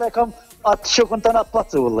havere kam atë shukën të natë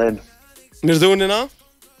pacullin. Mirdoni na?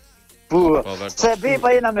 Po. Se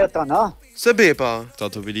bepa jena me të na? Se bepa. Këta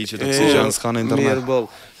të biliqit oksigen s'ka në internet. Mirë boll.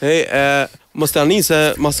 Hej, mos të anise,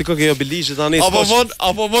 masi ko ke jo biliqit anis.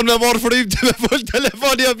 Apo von me marrë frim të me full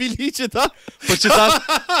telefoni jo biliqit, ha? Po që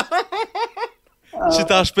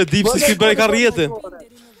tash pe dip si ki bëj ka rjeti.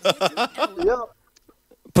 Jo.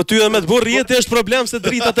 Po ty edhe me të bërë rjeti është problem se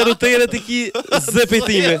dritat e ruteret I ki zë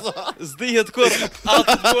pejtime. Zdihet kur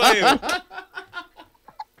atë të bëjë.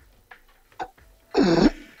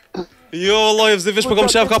 Jo, vallaj, vëzë vesh po kom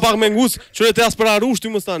shef ka pak me ngus, qëre të as për Arush ty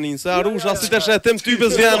më stanin, se Arush as të shetem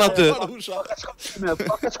types vjen aty.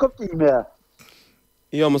 Pa ka shkoptime.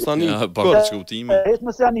 Jo, më stanin. Ja, pa ka shkoptime. Hesh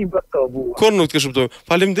më se janim për të bu. Kur nuk të shkoptojmë?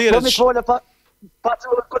 Faleminderit. Po mi tole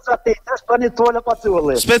pacullë këtë atetesh, pa një tole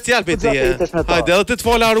pacullë. Special për ti e. Hajde, edhe ti të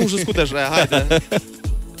fole Arushës ku të shre, hajde.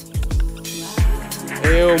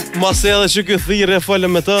 Jo, mas edhe që kjo thirë e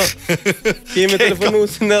fole me të, kemi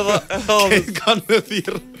telefonusin edhe havës. Kanë me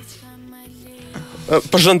thirë.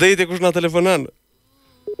 Përshëndetje kush na telefonon?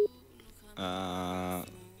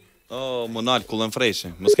 Monal Coolnfresh.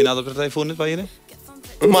 Mos kena të për telefonit pa jeni?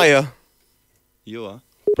 Maja. Jo, a?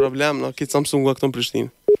 Problem, no, kitë Samsunga këto në Prishtinë.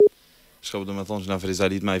 Shka po do me thonë që na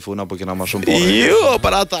frizarit me iPhone apo kena ma shumë pare? Jo,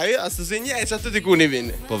 për ata, asë si njej që aty t'i ku një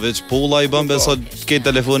vini. Po veç pulla I bën beso këtë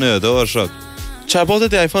telefoni e të, o shok. Qa e bote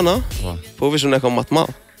t'i iPhone, a? Po vish unë e kom matë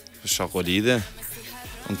malë. Shakolide.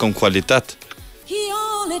 Unë kom kualitet.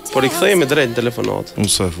 Por I kthejme drejt në telefonat.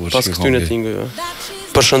 Unë se fush. Pas këtyne tingujve.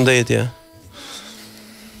 Përshëndetje.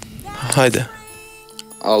 Hajde.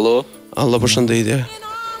 Allo? Allo, përshëndetje.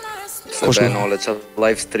 Se benale që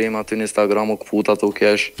live stream aty në Instagram o këputa të u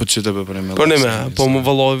kesh. Po që të për e me Po ne me, po më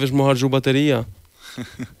vëlloj vish më hargju bateria.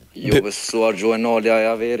 Jo, besu hargju e nalja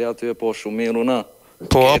ja veri aty e po shumë miru në.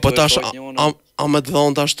 Po, po tash, a me të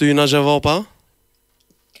dhonë tash ty na gjevapa?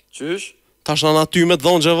 Qysh? Tash na ty me të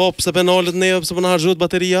dhonë gjevop pse penalet neve pse për në hargjut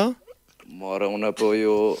bateria? Mare, unë e po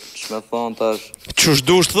ju, që me thonë tash? Qysh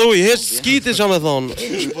dush të thuj, heq s'kiti qa me thonë.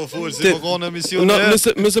 Po full, si po konë emisioner.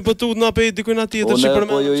 Nëse po tut na pej dikujna tjetër që për me unë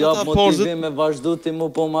e po ju jap motivim me vazhdu ti mu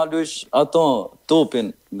po ma lysh ato, tupin,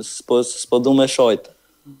 s'po du me shojt.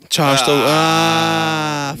 Qa ashtu,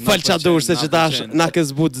 fal qa dush se që tash na ke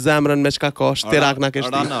zbut zemrën me qka kosh, tirak na ke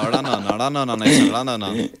shti. Rana,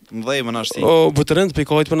 mdhej më nashti. O, butërënd,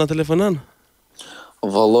 pikojt për na telefonan?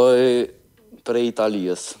 Valloj prej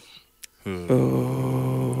Italijës.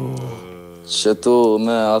 Që tu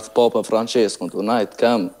me atë papën Franceskun tu najt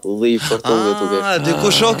kem dhif për tu dhe tu kesh. Dhe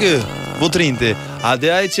ku shoki, butrinti. A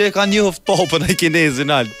dhe aj që ka njoft papën e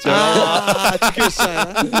kinezin alë. Të kësha,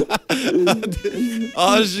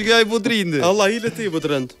 A është që i butrinti. Allah hile ti,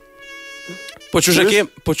 butërënd. Po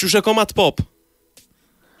qushe kom atë pop?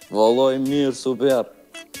 Valloj mirë, super.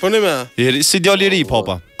 Po në me? Si djali ri,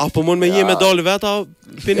 papa. Apo mund me je me dalë veta,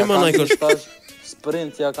 pini më najkosh.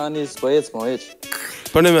 Sprint ja ka njës, po ecë mo eq.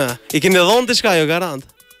 Po në me, I keni dhonë t'i shka jo garant?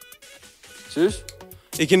 Qysh?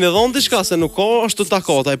 I keni dhonë t'i shka se nuk ka është të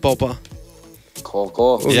takot aj popa? Ka.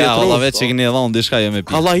 Ja, Allah veç që keni dhonë t'i shka jo me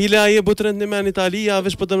pi. Allah hile aje butërënd një me në Italia,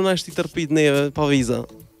 veç po të më nashti tërpit neve, pa viza.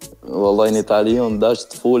 Vallaj në Itali, unë dash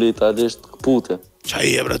të fuli italisht këpute. Qa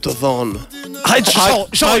I e bre të thonë? Hajt,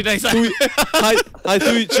 shoj në kësaj. Hajt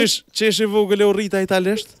tuj, qesh I vogële u rrita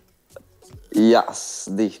italisht? Ja,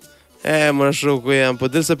 s'di. Më shuku jam, po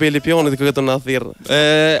dilë se pe Lipionit këtë në thirë.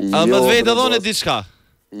 A më të vejtë dhone diçka?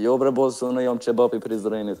 Jo bre bos, unë jam qebap I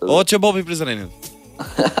Prizrenit. O, qebap I Prizrenit.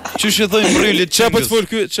 Qysh e thojnë bryllit Qa për të folë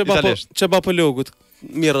kjo, qeba për logut,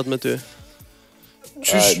 mirët me ty.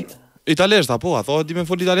 Qysh, italisht, apo, a thohet di me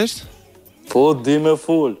fol italisht? Po, di me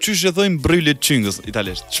fol. Qysh e thojnë bryllit qyngës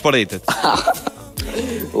italisht, shpërejtet.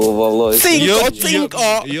 O, valloj.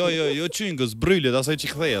 Jo, qyngës, bryllit, asaj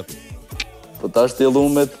që këthejet. Po tash t'i lu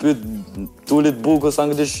me t'pyt tullit bukës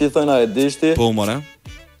anglisht që I thojnë a e dishti? Po, more.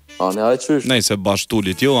 A ne a e qysh? Nej, se bash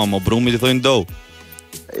tullit jo, ama brumit I thojnë do.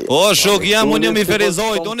 O, shok jam, unë jam I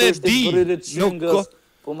Ferizajt, unë e di.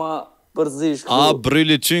 Po ma përzish. A,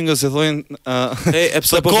 bryli qyngës, e thojnë...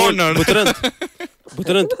 pse po corner.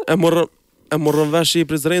 Butërënd, e morrën vesh I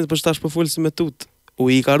Prizrenit, për shtash po full si me tut. U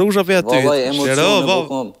I ka rusha për aty. Vallaj, emocione po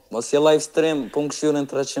kom. Mos je live stream, po këshyrin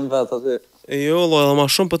 300 vet aty. Jo, edhe ma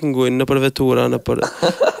shumë për të ngujnë, në për vetura, në për...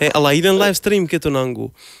 alla idhen live stream këtu në ngu.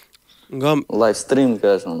 Live stream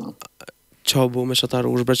ka shumë. Qa bu me shatar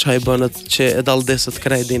ush, bre qa I bënët që e daldesët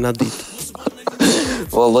krejdi në ditë.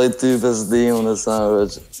 Vallaj ty besdi unë sa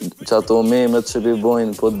veç. Që ato memet që bi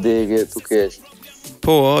bojnë, po dege tu kesh.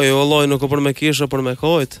 Po, jo, vallaj, nuk o për me kisha, për me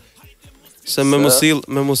kojt. Se me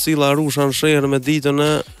musil Arusha në shërë me ditën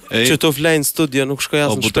e që të flejnë studio, nuk shkoj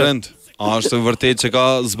asë në shpet. A është vërtet që ka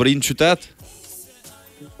zbrin qytet?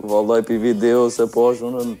 Vallaj pi video se po është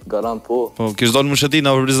unë garant po. Po, kishtë do në mëshetina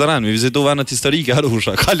për Prizren, mi vizitu venet historike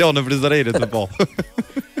Arusha, kalon në Prizrenit të po.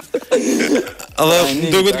 Edhe,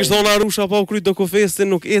 do këtë kishtë donë Arusha po kryt do kufestin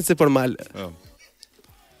nuk eci për malë.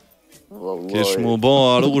 Kish mu bo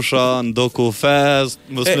Arusha, ndo kufest,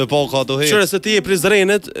 mës me po ka të hejtë. Qëre se ti e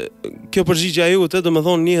Prizrenit, kjo përgjigja jute, do me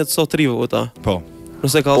thonë njëhet sot trivu ta. Po.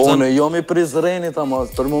 Nëse ka po, në jam I Prizrenit, ama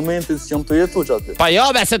për momentit që jam të jetu që aty. Pa jo,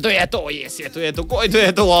 be se të jetu, si të jetu, koj të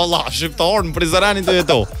jetu, Allah, shqiptarë në Prizrenit të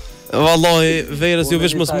jetu. Vallaj, verës ju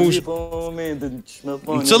vish më smush.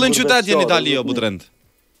 Në cëllin qytet jenë Itali, o Butrend?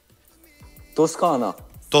 Toskana.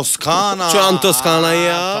 Toskana. Që anë Toskana,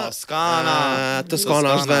 ja? Toskana.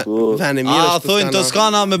 Toskana është veni mirë. A, thojnë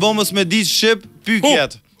Toskana me bomës me ditë shqip,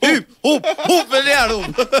 pykjet. Hup, veljer,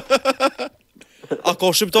 hup. A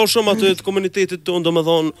ka shqiptar shumë aty të komunitetit tonë, do me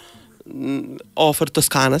thonë, ofër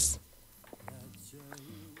Toskanës?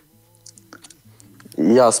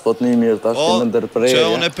 Ja, s'po të një mirë, ta shtë më ndërprejë. Që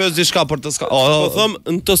unë e pës dishka për Toskana. Po thëmë,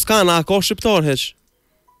 në Toskana, a ka shqiptar heq?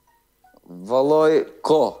 Valoj,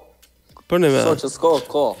 ko. Për në me? So që s'ko,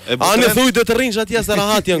 ko. A në thuj dhe të rinjë që atje se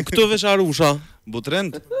rahat janë, këtu vesh Arusha.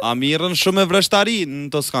 Butrend, a mirën shumë e vreshtari në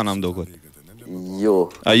Toskana, më dukët? Jo.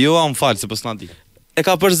 A jo, a më falë, se pës në di. E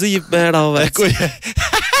ka përzi me hera vetë.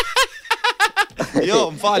 Jo,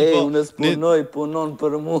 më falë, po. Unë s'punoj, punon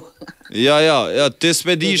për mu. Ja, ti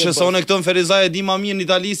s'pedishe, se unë këto në Ferizaj e di ma mirë në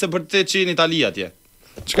Itali, se për te që në Itali atje.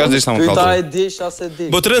 Qëka s'dishtë ta më kaltu? Pyta e dish, as e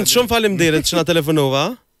dish. Botërënd, shumë falemderit që na telefonova.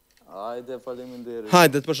 Hajde, faleminderit.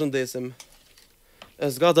 Hajde, të përshëndesim. E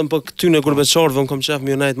zgatëm për këtyne gurbeqarëve, në kom qef më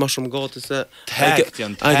junajt ma shumë gati se... Tekt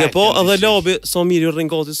janë, tekt. A ke po, edhe labi, sa mirë ju rrinë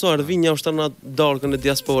gati, sa rëvinja është të nga darkën e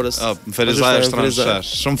diasporës. Në Ferizaj është të shesh,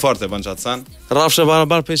 shumë fort e bën qatë sen. Rafshe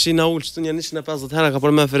barabar për Shina ullë, që të një 150 hera ka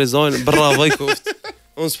për me Ferizajnë, bravo I kuft.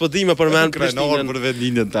 Unë s'po di me për me në Prishtinën. Për vetë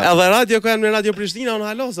linjën ta. Edhe radio ka janë me Radio Prishtina,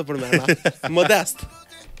 unë halose për me, modest.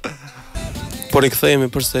 Por I këthejemi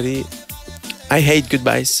për sëri, I hate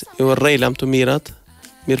goodbyes, ju rrejlam të mirat,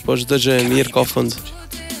 mirë po çdo gjë mirë ka fund.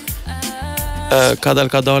 Ka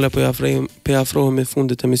dale po i afrohemi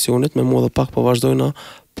fundit emisionit, me mua dhe pak po vazhdojna,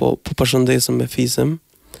 po përshëndesim me fisim,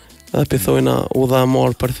 dhe pithojna u dha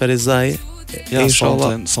marë për Ferizaj. Ja,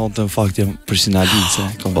 sonte në fakt jem Pristinalice.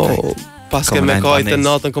 Pas ke me kajtë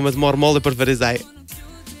natën, kom e të marë molli për Ferizaj.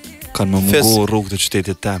 Kanë më mungu rrugë të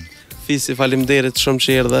qytetit tem. Fisi, falimderit shumë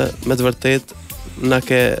që erdhe, me të vërtet, na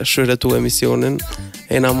ke shryretu emisionin,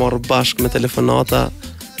 e na marë bashk me telefonata,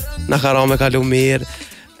 na ka ra me kalu mirë,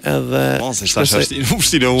 edhe... Mos, e shtash ashtin, më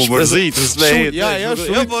pështine më mërzit, të smejt. Ja,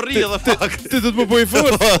 shumë. Po rri edhe pak. Ti të më bëj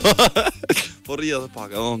furt. Po rri edhe pak,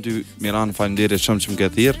 edhe unë ty, Miran, falimderit shumë që më ke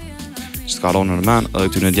thirë, që të karonë në men, edhe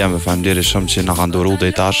këty në djemëve falimderit shumë që na kanë doru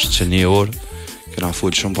dhe I tash, që një orë, këna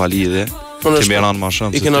full shumë pali dhe, që Miran ma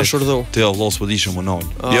shumë, I kena shurdu. Ti Allah s'po di shumë më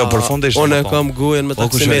nëllë. Jo, për fund e ishtë Unë e kam gujen me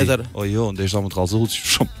taksimeter. O jo, ndë ishtë më të kalzu,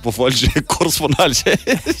 shumë po falë që korresponal që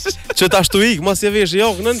që tash tu ik, mas je vesh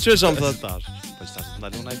joknën, që shumë thët tash. Po që tash të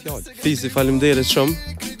ndalun a I fjallë. Fisi, falimderit shumë.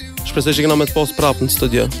 Shpresoj që kena me të pas prapë në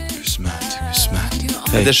studio. Kismet.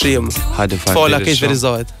 E dëshim. Hajde Fala kejt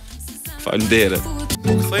Ferizajt. Falimderit.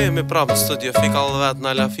 Po këthejemi prapë në studio, fika dhe vetë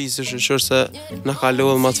në ala Fisi, shqyqër se në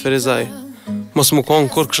kalullë ma të Ferizaj. Mos më konë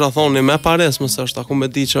kur kësha thoni me Paris, mos është, aku me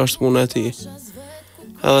di që është punë e ti.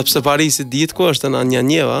 Edhe pse Parisi ditë ku është në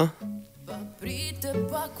njeva.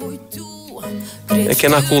 E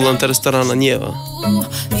kena kullën të restoran në njeva.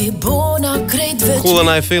 Kullën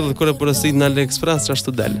a e fillit kër e përësit në AliExpress që është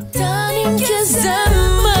të delë.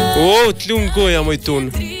 Të lumë goja mojtunë.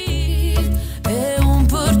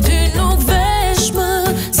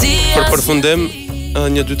 Për përfundim,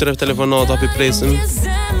 një 2-3 telefonat api presim,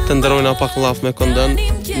 të ndërojna pak laf me këndën.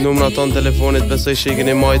 Numra tonë telefonit besoj që I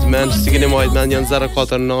keni majt men, që si keni majt men janë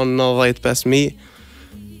 049 90 5000.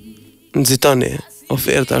 Nëzitoni,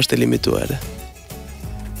 oferta është e limituar.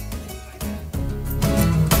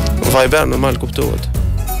 Viber normal kuptohet.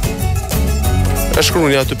 E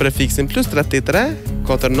shkruani aty prefiksin +383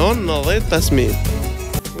 49 90 5000.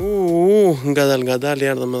 Nga dal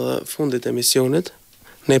erdhëm edhe fundit emisionit.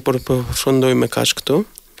 Ne përfundojmë me kaq këtu.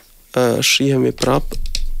 Shihemi prap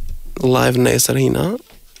live nesër hina.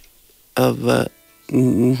 Edhe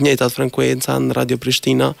njëjtat frekuenca në Radio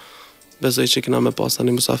Prishtina. Besoj që kena me pas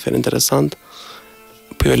tani musafir interesant.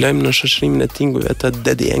 Po jo lojmë në shoqërimin e tingujve të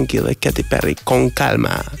Daddy Yankee dhe Katy Perry. Con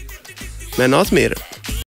calma. Me natë mirë.